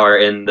many a shower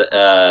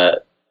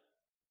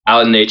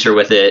out in nature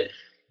with it.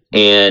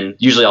 And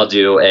usually I'll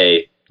do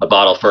a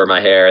bottle for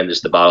my hair and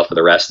just the bottle for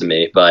the rest of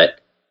me. But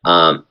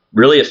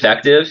really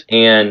effective,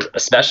 and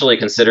especially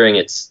considering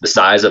it's the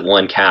size of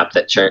one cap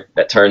that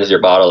turns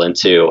your bottle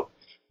into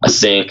a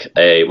sink,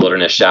 a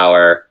wilderness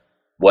shower,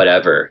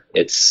 whatever.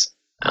 It's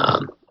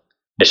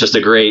just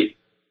a great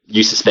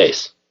use of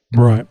space.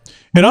 Right.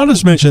 And I'll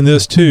just mention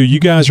this too. You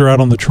guys are out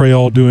on the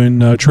trail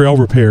doing trail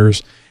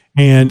repairs,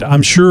 and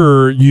I'm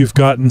sure you've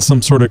gotten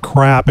some sort of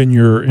crap in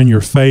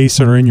your face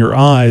or in your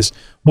eyes.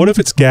 What if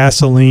it's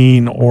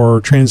gasoline or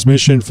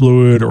transmission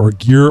fluid or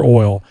gear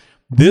oil?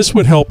 This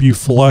would help you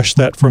flush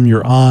that from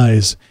your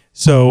eyes,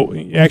 so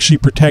actually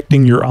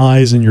protecting your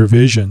eyes and your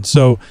vision.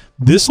 So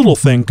this little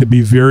thing could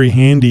be very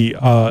handy,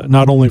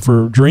 not only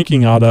for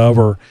drinking out of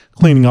or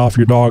cleaning off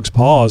your dog's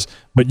paws,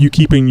 but you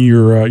keeping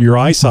your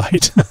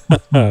eyesight.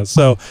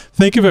 So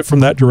think of it from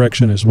that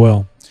direction as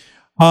well.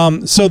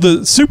 So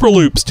the Super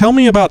Loops, tell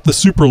me about the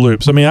Super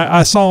Loops. I mean,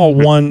 I saw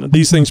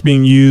these things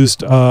being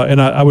used,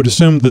 and I would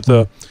assume that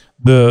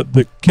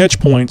the catch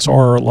points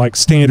are like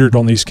standard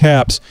on these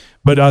caps,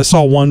 but I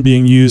saw one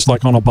being used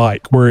like on a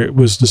bike where it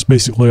was just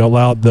basically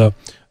allowed the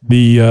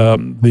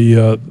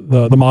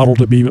model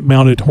to be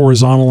mounted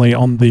horizontally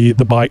on the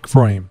bike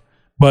frame.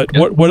 But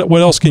yep.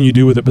 What else can you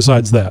do with it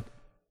besides that?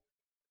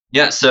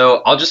 Yeah,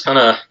 so I'll just kind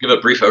of give a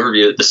brief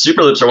overview. The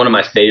Super Loops are one of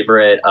my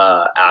favorite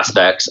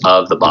aspects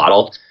of the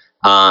bottle.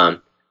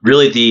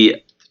 Really, the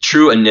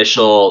true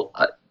initial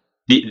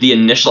the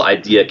initial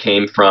idea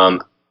came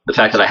from the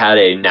fact that I had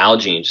a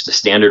Nalgene, just a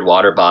standard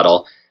water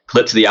bottle,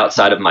 clipped to the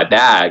outside of my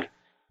bag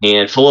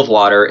and full of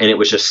water, and it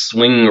was just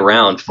swinging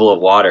around full of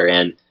water.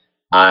 And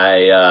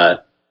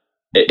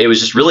it was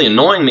just really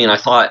annoying me. And I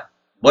thought,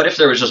 what if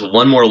there was just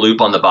one more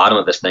loop on the bottom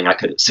of this thing? I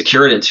could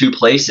secure it in two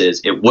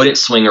places. It wouldn't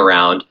swing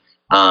around.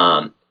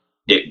 And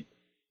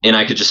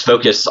I could just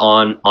focus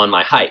on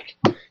my hike.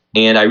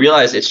 And I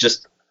realized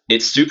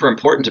it's super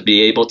important to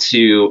be able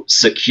to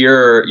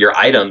secure your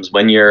items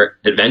when you're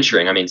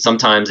adventuring. I mean,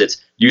 sometimes it's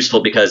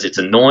useful because it's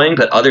annoying,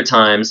 but other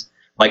times,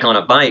 like on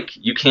a bike,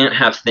 you can't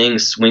have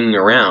things swinging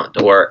around,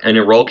 or in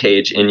a roll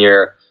cage in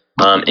your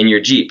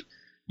Jeep.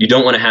 You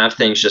don't want to have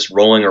things just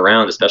rolling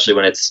around, especially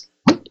when it's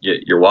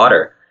your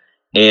water.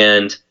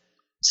 And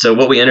so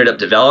what we ended up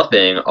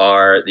developing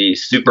are the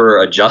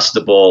super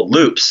adjustable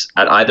loops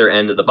at either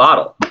end of the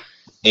bottle.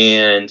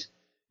 And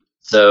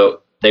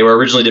so they were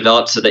originally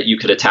developed so that you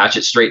could attach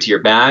it straight to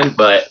your bag,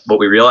 but what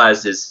we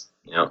realized is,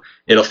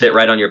 it'll fit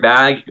right on your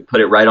bag. You can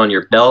put it right on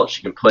your belt.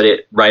 You can put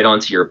it right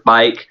onto your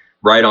bike,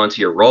 right onto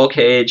your roll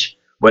cage,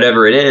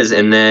 whatever it is.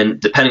 And then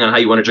depending on how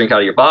you want to drink out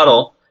of your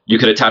bottle, you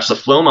could attach the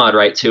flow mod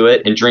right to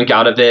it and drink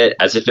out of it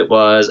as if it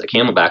was a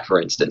Camelback,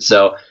 for instance.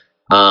 So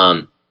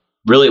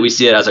really, we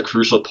see it as a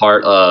crucial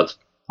part of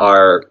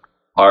our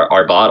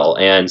bottle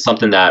and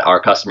something that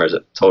our customers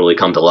have totally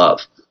come to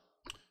love.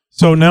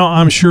 So now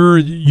I'm sure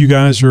you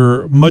guys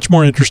are much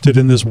more interested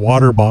in this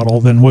water bottle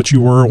than what you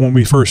were when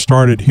we first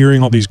started,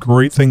 hearing all these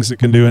great things it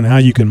can do and how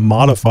you can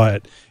modify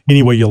it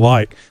any way you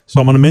like. So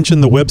I'm going to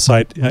mention the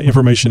website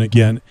information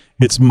again.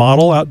 It's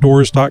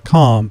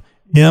modloutdoors.com,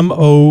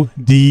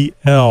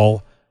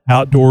 MODL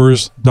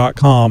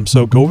outdoors.com.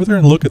 So go over there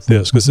and look at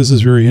this, because this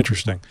is very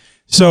interesting.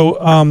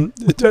 So,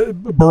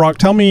 Barak,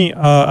 tell me,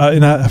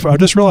 and I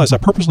just realized I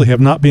purposely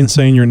have not been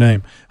saying your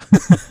name.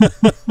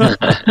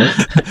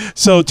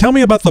 So tell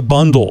me about the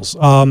bundles.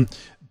 Tell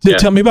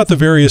me about the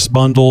various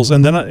bundles,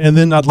 and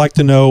then I'd like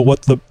to know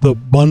what the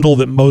bundle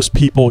that most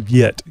people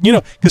get.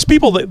 Because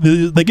people,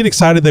 they get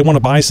excited, they want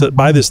to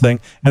buy this thing,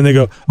 and they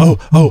go,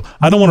 oh,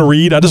 I don't want to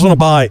read, I just want to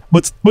buy.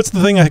 What's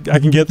the thing I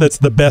can get that's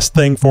the best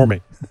thing for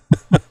me?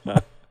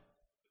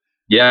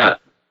 Yeah,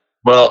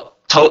 well,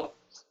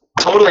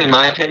 totally, in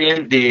my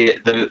opinion,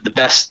 the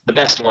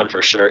best one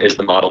for sure is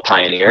the Model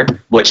Pioneer,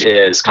 which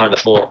is kind of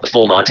the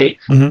full Monty.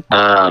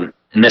 Mm-hmm.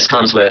 And this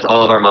comes with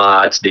all of our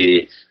mods: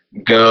 the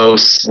Go,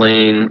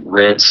 Sling,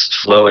 Rinse,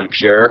 Flow, and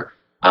Pure.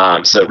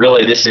 So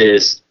really, this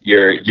is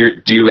your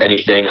do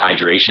anything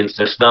hydration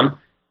system,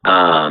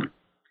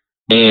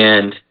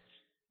 and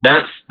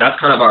that's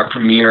kind of our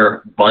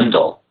premier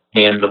bundle,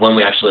 and the one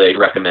we actually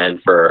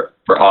recommend for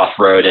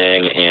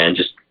off-roading and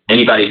just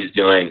anybody who's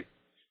doing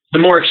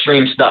some more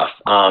extreme stuff,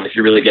 if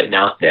you're really getting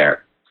out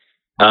there.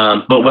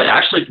 But what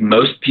actually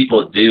most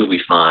people do,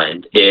 we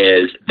find,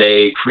 is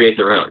they create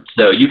their own.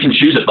 So you can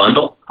choose a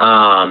bundle,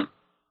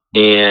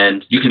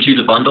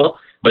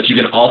 but you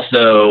can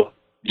also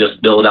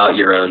just build out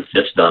your own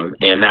system,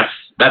 and that's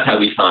how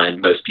we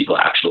find most people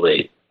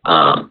actually.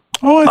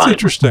 That's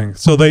interesting.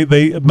 So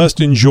they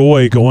must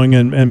enjoy going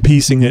and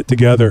piecing it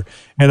together.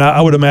 And I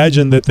would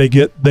imagine that they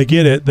get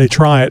it, they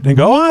try it, and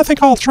go, I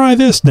think I'll try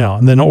this now,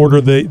 and then order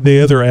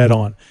the other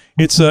add-on.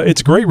 It's a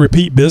great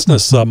repeat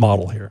business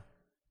model here.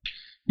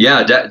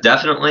 Yeah,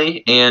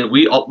 definitely. And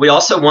we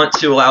also want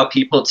to allow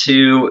people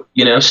to,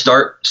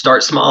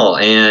 start small.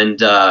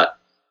 And,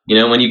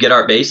 when you get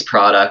our base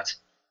product,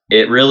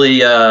 it really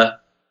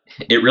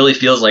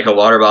feels like a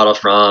water bottle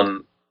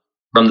from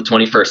the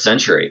 21st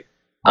century.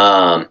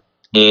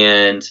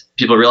 And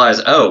people realize,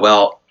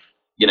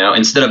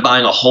 instead of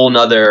buying a whole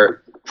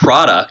nother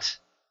product,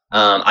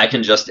 I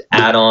can just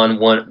add on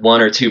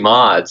one or two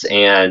mods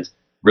and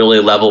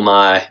really level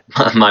my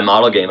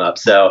model game up.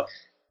 So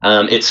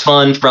it's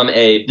fun from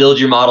a build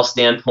your model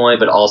standpoint,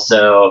 but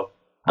also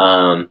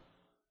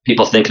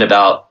people thinking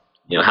about,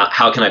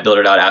 how can I build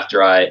it out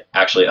after I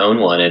actually own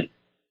one? And,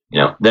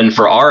 then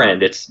for our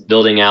end, it's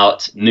building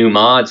out new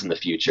mods in the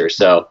future.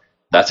 So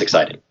that's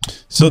exciting.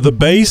 So the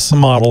base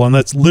model, and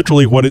that's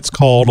literally what it's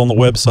called on the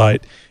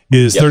website,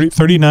 is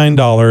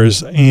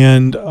 $39.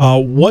 And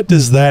what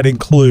does that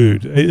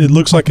include? It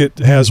looks like it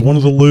has one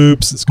of the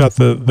loops. It's got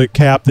the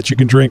cap that you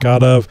can drink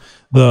out of,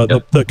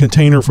 the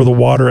container for the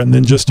water, and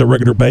then just a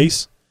regular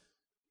base.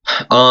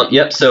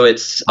 Yep. So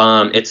it's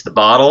the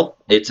bottle,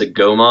 it's a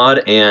Go mod,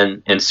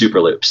 and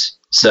Super Loops.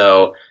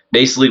 So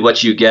basically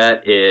what you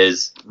get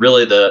is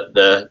really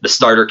the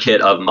starter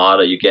kit of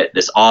Mata. You get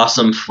this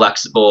awesome,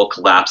 flexible,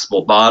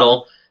 collapsible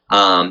bottle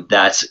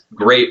that's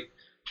great.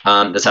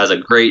 This has a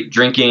great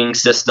drinking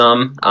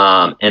system,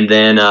 and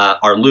then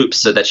our loops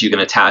so that you can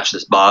attach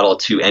this bottle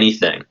to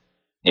anything.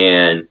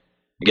 And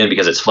again,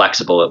 because it's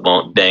flexible, it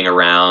won't bang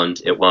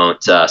around, it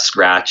won't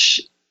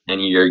scratch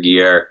any of your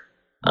gear.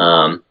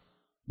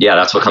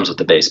 That's what comes with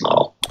the base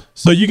model.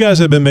 So you guys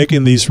have been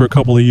making these for a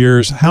couple of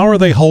years. How are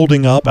they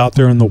holding up out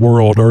there in the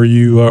world? Are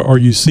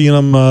you seeing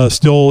them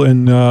still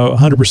in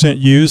 100%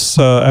 use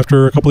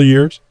after a couple of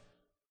years?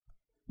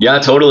 Yeah,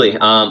 totally.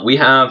 We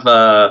have.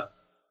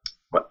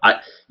 I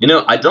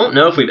don't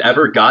know if we've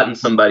ever gotten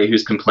somebody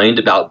who's complained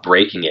about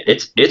breaking it.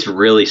 It's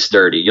really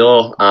sturdy.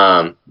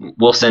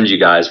 We'll send you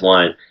guys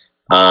one.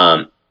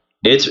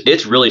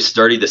 It's really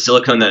sturdy. The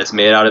silicone that it's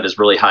made out of is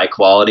really high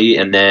quality,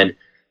 and then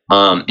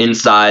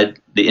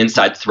the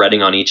inside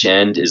threading on each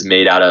end is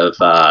made out of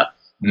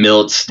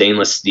milled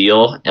stainless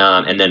steel,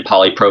 and then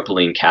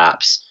polypropylene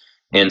caps.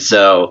 And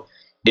so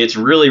it's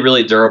really,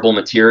 really durable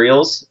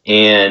materials.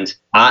 And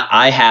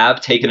I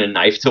have taken a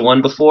knife to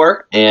one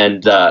before,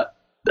 and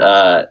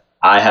I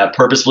have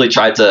purposefully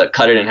tried to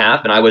cut it in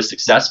half, and I was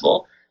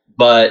successful.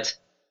 But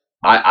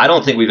I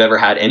don't think we've ever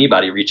had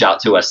anybody reach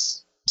out to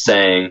us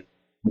saying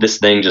this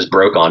thing just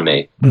broke on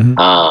me,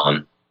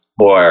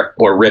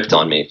 or ripped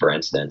on me, for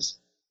instance.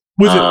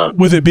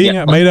 With it being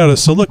made out of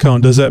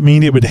silicone, does that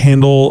mean it would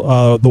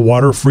handle the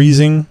water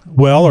freezing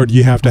well, or do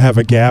you have to have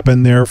a gap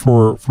in there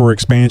for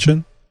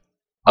expansion?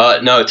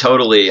 No,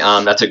 totally.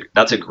 That's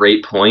a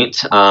great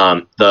point.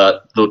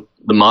 The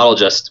model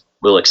just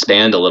will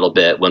expand a little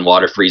bit when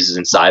water freezes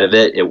inside of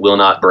it. It will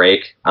not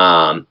break.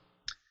 No,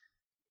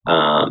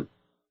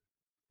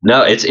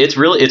 it's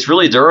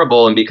really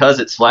durable, and because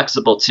it's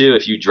flexible too,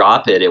 if you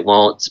drop it, it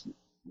won't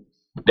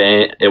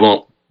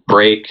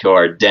break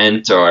or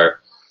dent or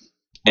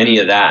any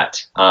of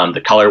that.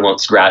 The color won't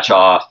scratch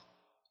off.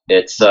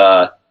 It's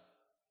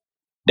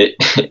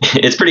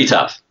pretty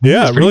tough.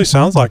 Yeah, it really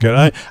sounds like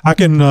it. I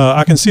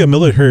can see a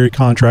military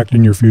contract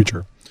in your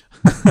future.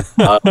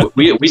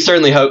 We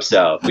certainly hope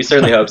so.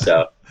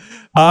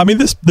 I mean,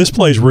 this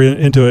plays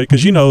into it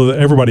because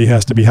everybody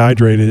has to be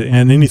hydrated,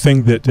 and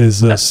anything that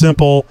is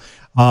simple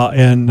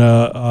and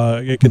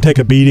it can take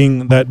a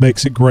beating, that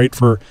makes it great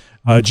for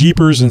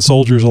Jeepers and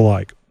soldiers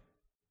alike.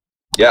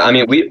 Yeah, I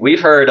mean, we've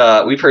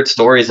heard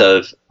stories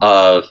of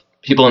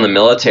people in the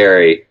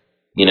military.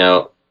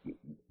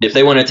 If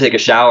they want to take a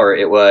shower,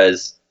 it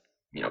was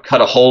cut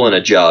a hole in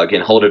a jug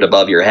and hold it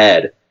above your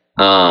head,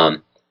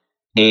 and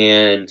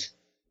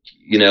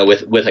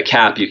with a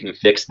cap you can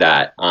fix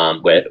that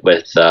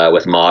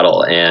with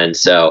model. And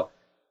so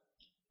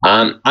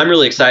I'm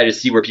really excited to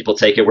see where people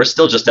take it. We're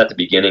still just at the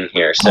beginning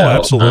here, so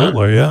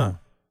absolutely, yeah.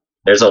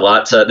 There's a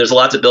lot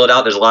to build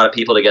out. There's a lot of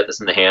people to get this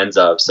in the hands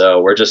of.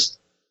 So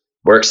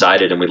we're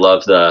excited, and we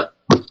love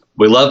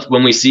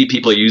when we see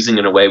people using it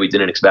in a way we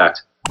didn't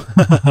expect.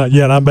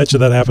 Yeah, and I bet you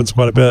that happens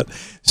quite a bit.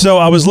 So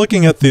I was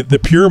looking at the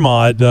Pure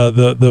Mod,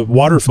 the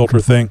water filter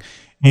thing,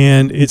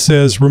 and it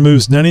says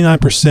removes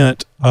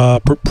 99%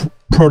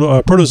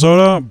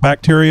 protozoa,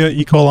 bacteria,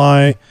 E.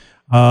 coli,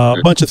 a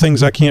bunch of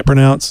things I can't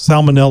pronounce,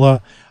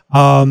 salmonella,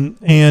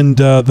 and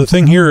the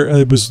thing here,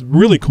 it was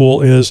really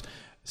cool, is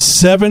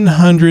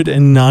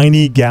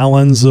 790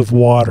 gallons of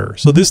water.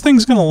 So this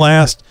thing's going to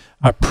last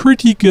a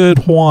pretty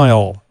good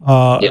while.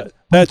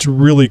 That's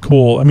really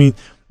cool. I mean,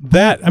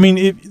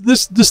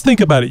 just think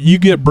about it. You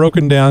get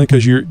broken down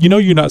because you're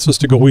not supposed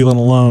to go wheeling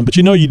alone, but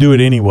you do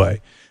it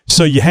anyway.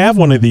 So you have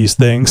one of these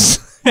things,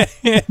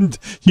 and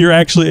you're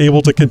actually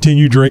able to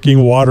continue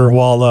drinking water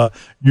while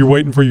you're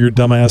waiting for your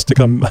dumbass to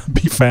come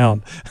be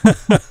found.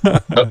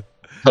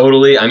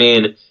 Totally. I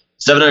mean,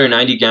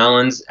 790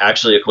 gallons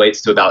actually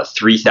equates to about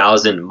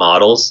 3,000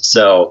 models.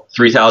 So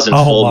 3,000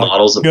 full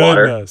models of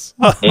goodness.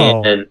 Water.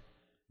 And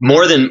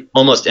more than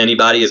almost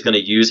anybody is going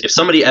to use. If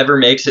somebody ever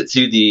makes it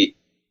to the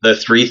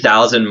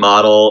 3,000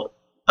 models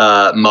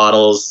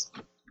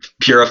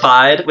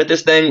purified with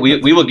this thing,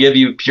 we will give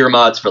you pure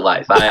mods for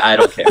life. I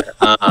don't care.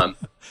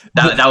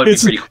 That would be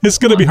pretty cool. It's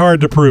going to be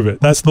hard to prove it.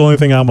 That's the only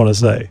thing I'm going to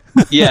say.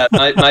 Yeah,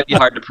 it might be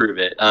hard to prove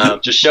it.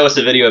 Just show us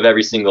a video of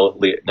every single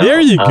liter. There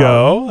you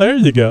go.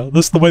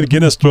 This is the way the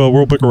Guinness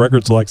World Book of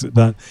Records likes it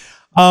done.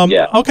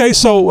 Okay,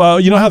 so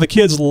you know how the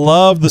kids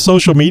love the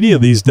social media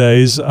these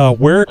days.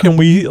 Where can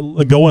we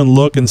go and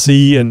look and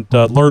see and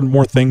learn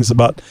more things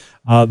about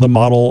the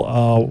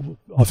model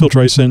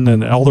filtration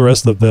and all the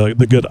rest of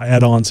the good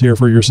add-ons here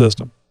for your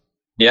system?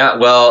 Yeah,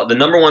 well, the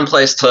number one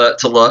place to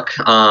look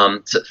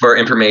for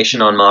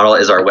information on Model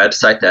is our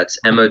website. That's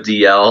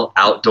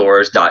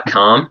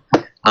modloutdoors.com.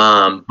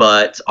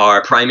 But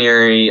our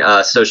primary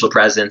social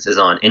presence is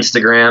on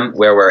Instagram,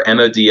 where we're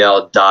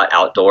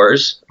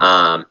modl.outdoors.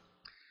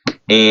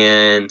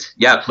 And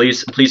yeah,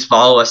 please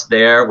follow us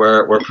there.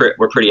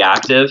 We're pretty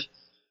active,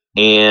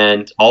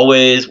 and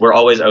we're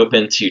always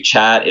open to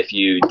chat. If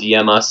you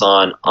DM us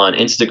on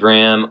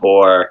Instagram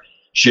or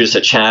shoot us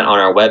a chat on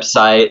our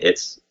website,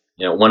 it's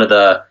one of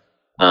the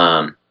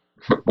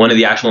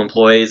actual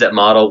employees at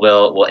Model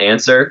will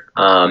answer.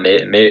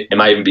 It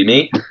might even be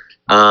me.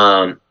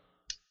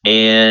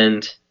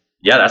 And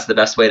yeah, that's the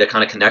best way to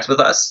kind of connect with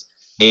us.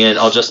 And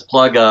I'll just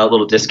plug a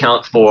little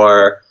discount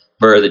for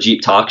the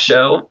Jeep Talk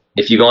Show.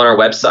 If you go on our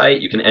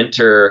website, you can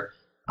enter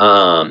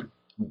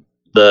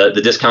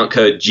the discount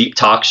code Jeep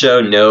Talk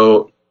Show,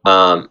 no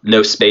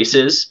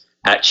spaces,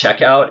 at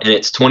checkout, and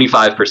it's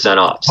 25%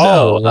 off.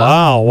 So,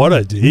 wow, what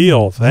a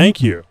deal!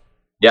 Thank you.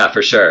 Yeah,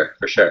 for sure.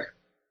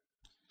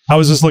 I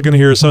was just looking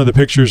here at some of the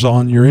pictures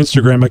on your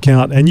Instagram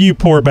account, and you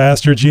poor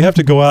bastards, you have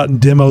to go out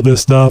and demo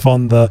this stuff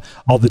on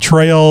all the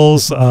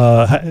trails,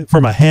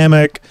 from a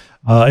hammock,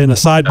 in a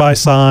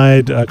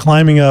side-by-side,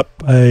 climbing up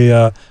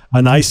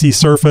an icy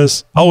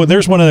surface. Oh, and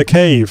there's one in a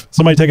cave.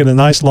 Somebody taking a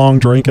nice long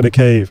drink in a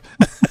cave.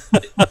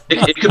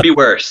 It could be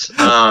worse.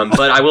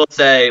 But I will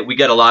say we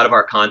get a lot of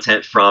our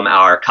content from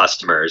our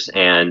customers,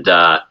 and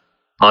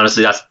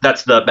honestly,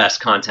 that's the best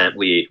content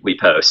we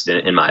post,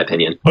 in my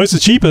opinion. Oh, it's the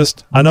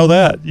cheapest. I know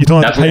that. You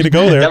don't have to pay to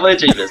go there. Definitely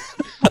the cheapest.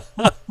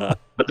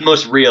 But the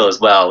most real as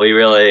well. We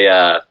really,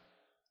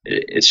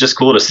 it's just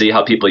cool to see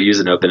how people use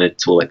an open-ended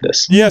tool like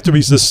this. You have to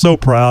be just so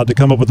proud to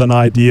come up with an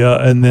idea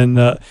and then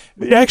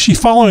actually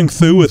following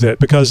through with it,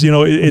 because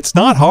it's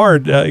not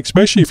hard,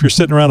 especially if you're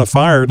sitting around a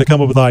fire, to come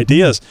up with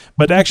ideas,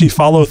 but to actually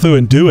follow through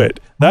and do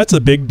it. That's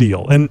a big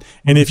deal. And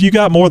if you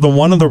got more than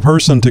one other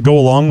person to go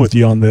along with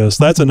you on this,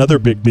 that's another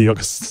big deal,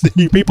 because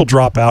people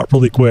drop out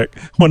really quick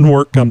when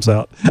work comes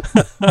out.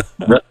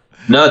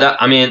 No,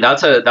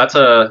 that's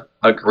a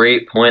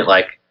great point.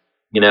 Like,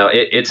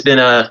 it's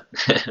been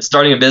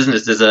starting a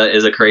business is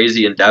a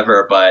crazy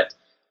endeavor, but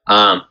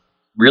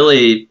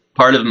really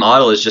part of the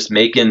model is just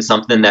making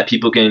something that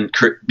people can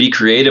be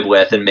creative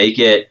with and make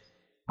it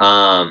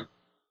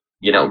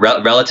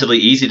relatively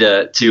easy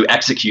to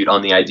execute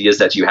on the ideas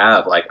that you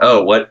have. Like,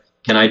 oh, what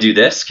can I do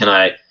this? Can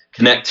I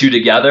connect two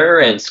together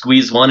and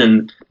squeeze one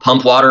and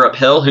pump water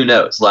uphill? Who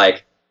knows?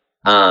 Like,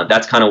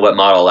 that's kind of what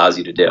Model allows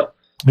you to do.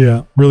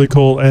 Yeah, really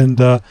cool. And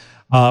a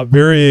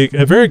very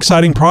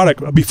exciting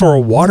product before a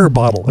water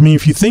bottle. I mean,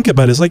 if you think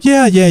about it, it's like,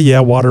 yeah,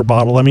 water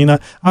bottle. I mean,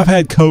 I've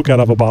had Coke out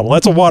of a bottle.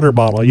 That's a water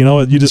bottle.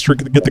 You just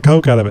get the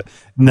Coke out of it.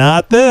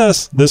 Not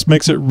this. This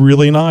makes it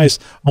really nice.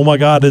 Oh my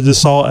God, I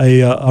just saw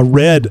a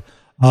red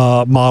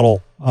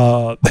model.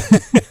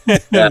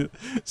 Yeah.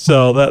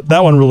 So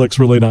that one really looks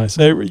really nice.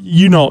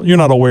 You're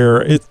not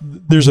aware.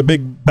 There's a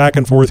big back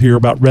and forth here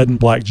about red and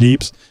black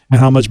Jeeps and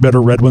how much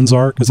better red ones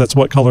are, because that's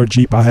what color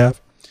Jeep I have.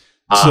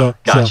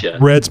 Gotcha. So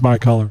red's my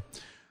color.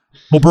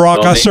 Well,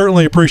 Barak, I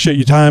certainly appreciate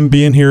your time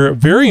being here.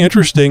 Very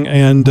interesting,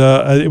 and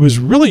it was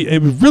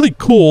really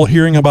cool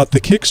hearing about the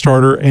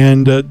Kickstarter,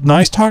 and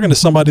nice talking to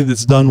somebody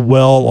that's done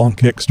well on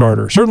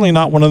Kickstarter. Certainly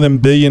not one of them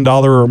 $1 billion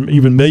or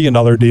even $1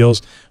 million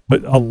deals,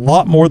 but a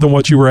lot more than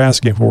what you were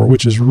asking for,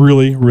 which is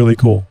really, really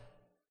cool.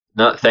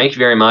 No, thank you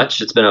very much.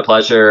 It's been a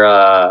pleasure.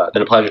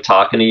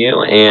 Talking to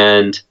you,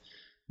 and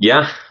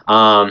yeah,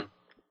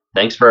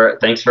 thanks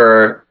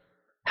for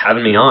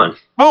having me on.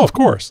 Oh, of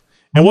course.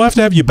 And we'll have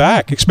to have you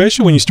back,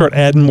 especially when you start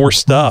adding more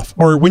stuff,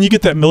 or when you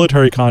get that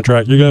military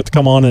contract. You're going to have to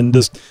come on and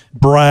just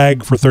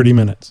brag for 30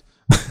 minutes.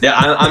 Yeah,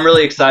 I'm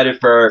really excited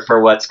for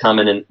what's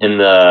coming in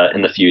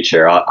the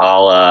future.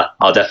 I'll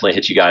definitely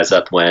hit you guys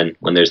up when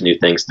there's new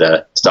things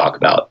to talk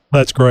about.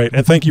 That's great,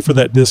 and thank you for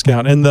that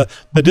discount. And the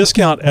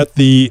discount at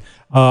the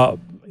MODL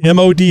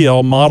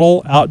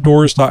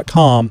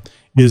modloutdoors.com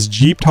is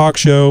Jeep Talk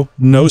Show,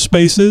 no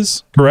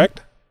spaces,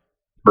 correct?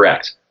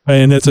 Correct.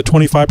 And it's a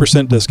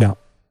 25% discount.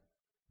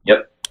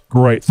 Yep.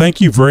 Great.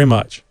 Thank you very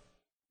much.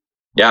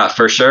 Yeah,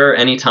 for sure.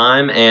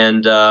 Anytime.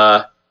 And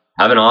have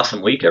an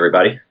awesome week,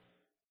 everybody.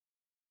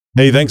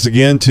 Hey, thanks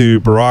again to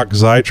Barak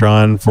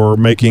Zytron for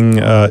making,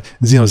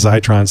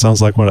 Zytron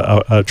sounds like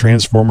a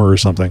transformer or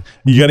something.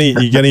 You got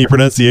any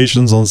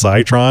pronunciations on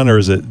Zytron, or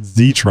is it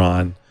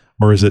Zetron,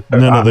 or is it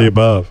none of the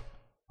above?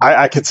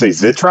 I could say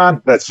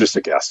Zitron. That's just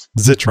a guess.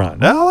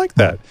 Zitron. I like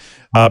that.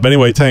 But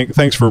anyway,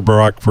 thanks for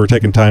Barak for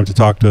taking time to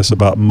talk to us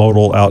about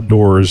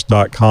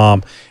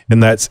modloutdoors.com.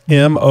 And that's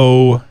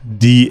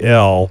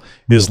MODL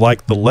is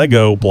like the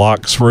Lego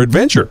blocks for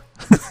adventure.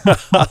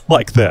 I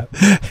like that.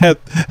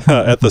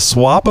 At the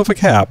swap of a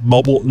cap,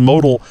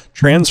 Modal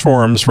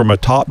transforms from a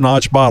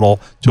top-notch bottle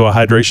to a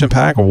hydration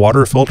pack, a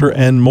water filter,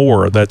 and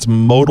more. That's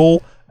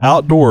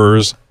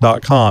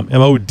modloutdoors.com.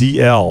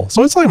 MODL.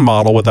 So it's like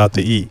model without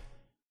the E.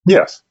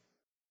 Yes.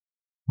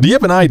 Do you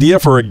have an idea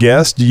for a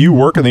guest? Do you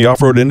work in the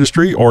off-road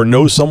industry or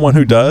know someone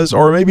who does?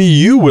 Or maybe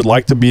you would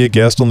like to be a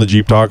guest on the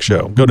Jeep Talk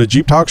Show. Go to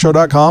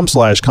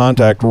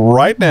jeeptalkshow.com/contact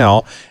right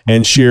now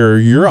and share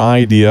your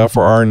idea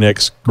for our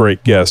next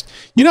great guest.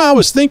 You know, I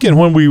was thinking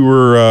when we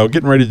were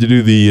getting ready to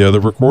do the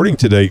recording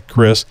today,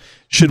 Chris,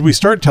 should we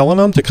start telling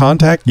them to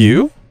contact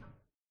you?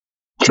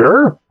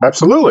 Sure,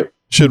 absolutely.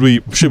 Should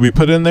we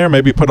put in there,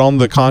 maybe put on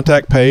the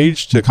contact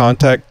page to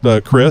contact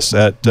Chris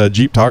at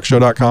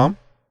jeeptalkshow.com?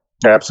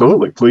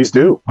 Absolutely, please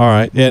do. All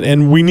right,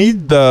 and we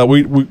need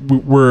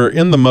we're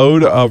in the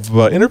mode of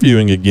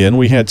interviewing again.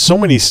 We had so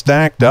many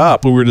stacked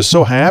up. We were just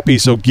so happy,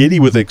 so giddy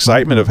with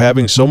excitement of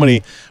having so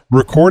many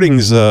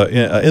recordings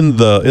in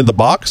the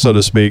box, so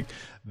to speak,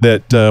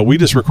 that we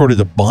just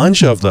recorded a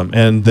bunch of them,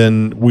 and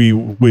then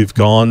we've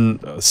gone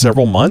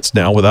several months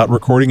now without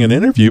recording an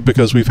interview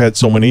because we've had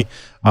so many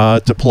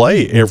to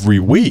play every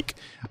week.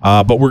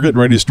 But we're getting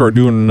ready to start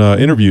doing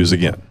interviews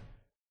again.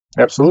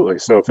 Absolutely.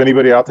 So if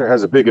anybody out there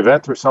has a big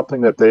event or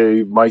something that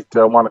they might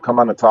want to come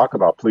on and talk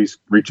about, please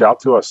reach out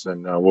to us,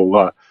 and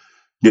we'll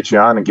get you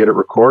on and get it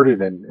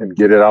recorded and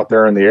get it out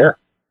there in the air.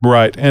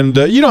 Right. And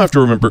you don't have to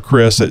remember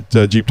Chris at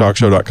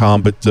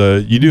jeeptalkshow.com, but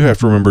you do have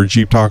to remember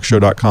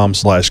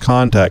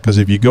jeeptalkshow.com/contact, because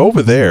if you go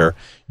over there,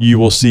 you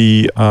will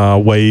see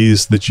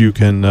ways that you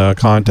can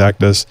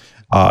contact us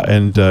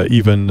and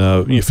even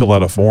fill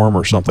out a form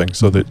or something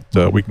so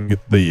that we can get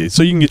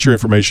so you can get your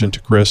information to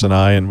Chris and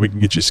I, and we can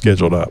get you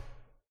scheduled up.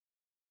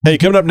 Hey,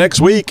 coming up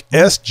next week,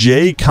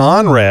 S.J.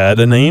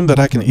 Conrad, a name that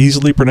I can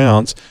easily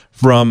pronounce,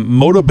 from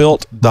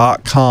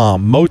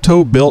motobuilt.com.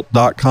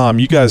 Motobuilt.com.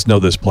 You guys know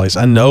this place.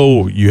 I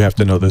know you have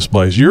to know this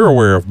place. You're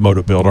aware of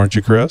Motobuilt, aren't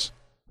you, Chris?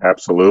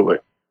 Absolutely.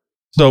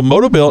 So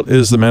Motobuilt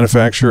is the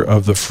manufacturer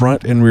of the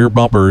front and rear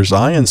bumpers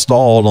I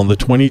installed on the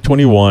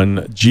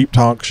 2021 Jeep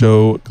Talk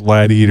Show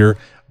Gladiator.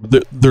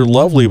 They're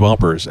lovely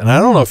bumpers. And I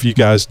don't know if you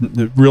guys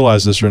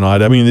realize this or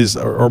not. I mean,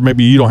 or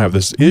maybe you don't have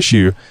this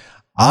issue.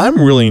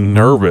 I'm really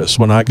nervous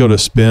when I go to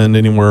spend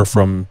anywhere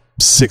from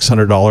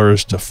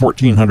 $600 to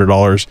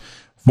 $1,400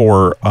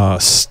 for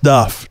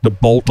stuff to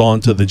bolt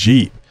onto the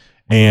Jeep.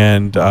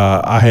 And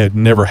I had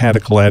never had a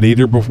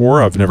Gladiator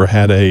before. I've never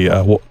had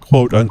a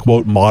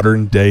quote-unquote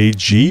modern-day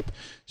Jeep.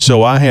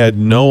 So I had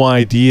no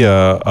idea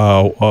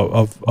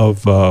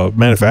of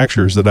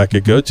manufacturers that I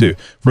could go to.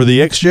 For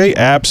the XJ,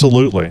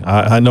 absolutely.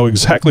 I know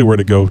exactly where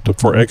to go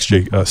for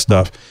XJ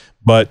stuff.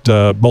 But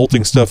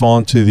bolting stuff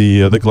onto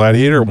the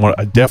Gladiator,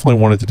 I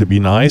definitely wanted it to be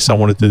nice. I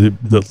wanted it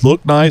to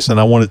look nice, and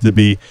I wanted it to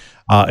be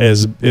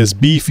as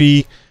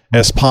beefy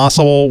as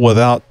possible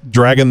without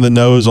dragging the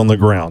nose on the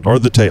ground or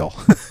the tail.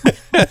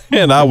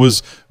 And I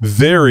was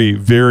very,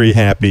 very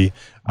happy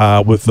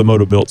with the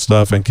Motobuilt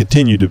stuff, and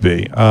continue to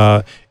be.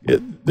 Now,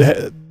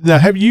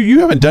 you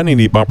haven't done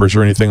any bumpers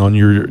or anything on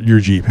your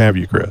Jeep, have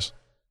you, Chris?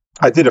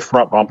 I did a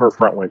front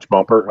winch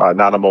bumper,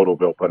 not a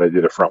Motobuilt, but I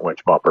did a front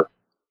winch bumper.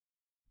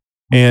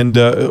 And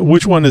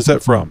which one is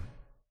that from?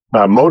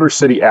 Motor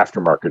City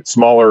Aftermarket,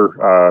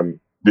 smaller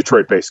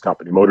Detroit-based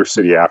company, Motor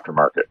City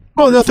Aftermarket.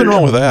 Well, nothing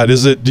wrong with that.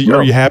 Is it?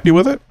 Are you happy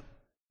with it?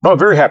 Oh,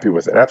 very happy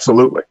with it.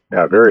 Absolutely.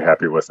 Yeah, very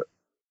happy with it.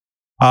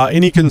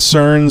 Any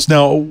concerns?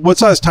 Now, what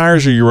size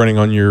tires are you running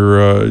on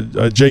your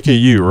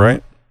JKU,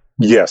 right?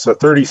 Yes, a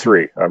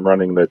 33. I'm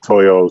running the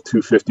Toyo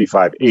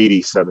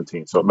 255-80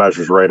 17, so it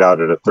measures right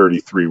out at a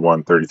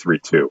 33.1,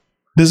 33.2.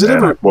 Does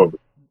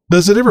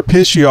it ever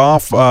piss you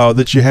off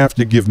that you have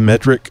to give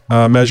metric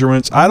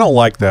measurements? I don't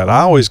like that.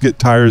 I always get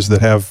tires that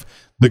have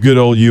the good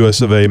old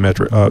US of A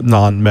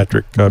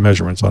non-metric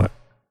measurements on it.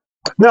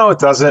 No, it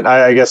doesn't.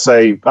 I guess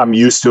I'm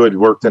used to it.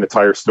 Worked in a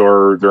tire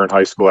store during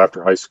high school,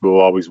 after high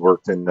school. Always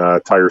worked in a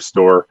tire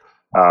store,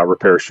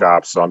 repair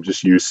shops. So I'm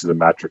just used to the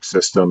metric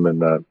system.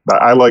 And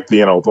I like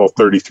the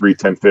 33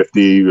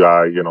 1050.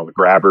 The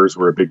grabbers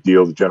were a big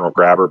deal. The General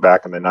Grabber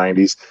back in the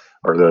 90s.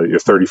 Or the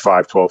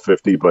 35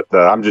 1250, but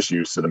I'm just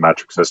used to the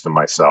metric system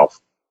myself.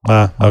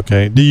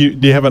 Okay. Do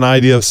you have an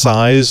idea of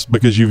size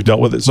because you've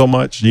dealt with it so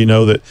much? Do you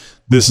know that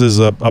this is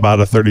about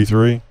a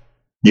 33?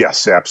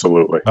 Yes,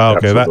 absolutely.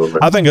 Okay, absolutely.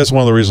 I think that's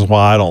one of the reasons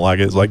why I don't like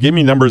it. It's like, give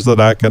me numbers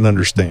that I can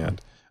understand.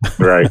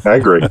 Right, I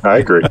agree.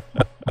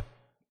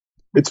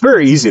 It's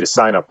very easy to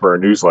sign up for our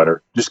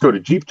newsletter. Just go to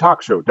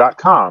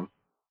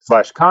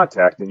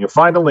jeeptalkshow.com/contact, and you'll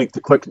find a link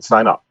to click and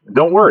sign up. And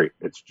don't worry,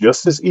 it's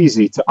just as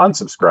easy to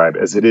unsubscribe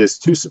as it is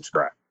to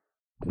subscribe.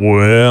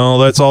 Well,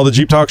 that's all the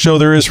Jeep Talk Show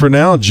there is for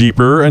now,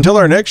 Jeeper. Until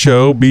our next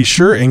show, be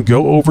sure and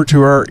go over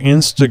to our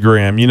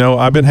Instagram.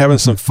 I've been having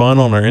some fun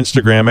on our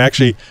Instagram.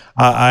 Actually,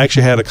 I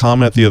actually had a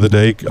comment the other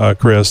day,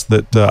 Chris,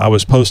 that I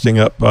was posting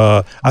up.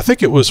 I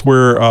think it was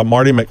where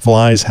Marty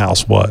McFly's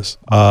house was,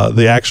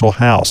 the actual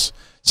house.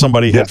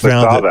 Somebody had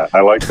found it. I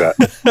like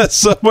that.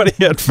 Somebody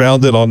had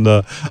found it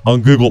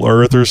on Google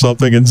Earth or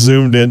something and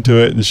zoomed into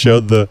it and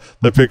showed the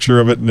picture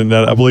of it. And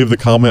I believe the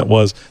comment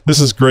was, "This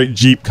is great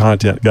Jeep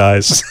content,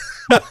 guys."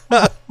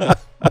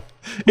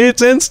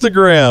 It's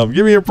Instagram.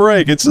 Give me a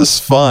break. It's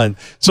just fun.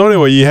 So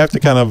anyway, you have to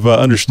kind of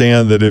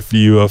understand that if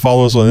you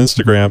follow us on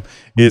Instagram,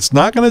 it's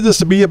not going to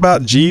just be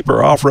about Jeep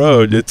or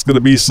off-road. It's going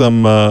to be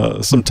some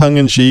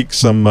tongue-in-cheek,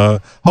 some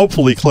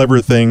hopefully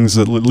clever things.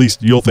 At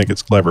least you'll think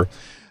it's clever.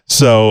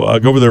 So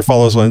go over there,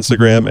 follow us on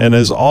Instagram. And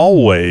as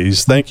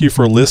always, thank you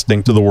for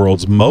listening to the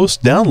world's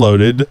most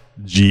downloaded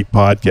Jeep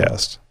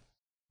podcast.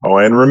 Oh,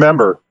 and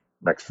remember,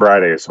 next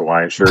Friday is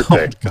Hawaiian Shirt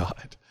Day. Oh,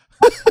 God.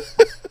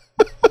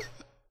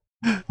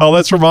 Oh,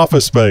 that's from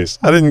Office Space.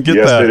 I didn't get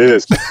that.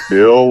 Yes, it is.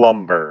 Bill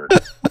Lumberg.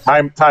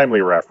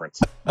 Timely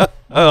reference.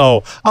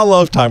 Oh, I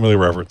love timely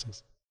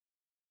references.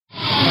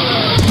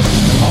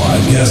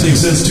 Podcasting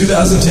since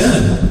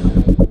 2010.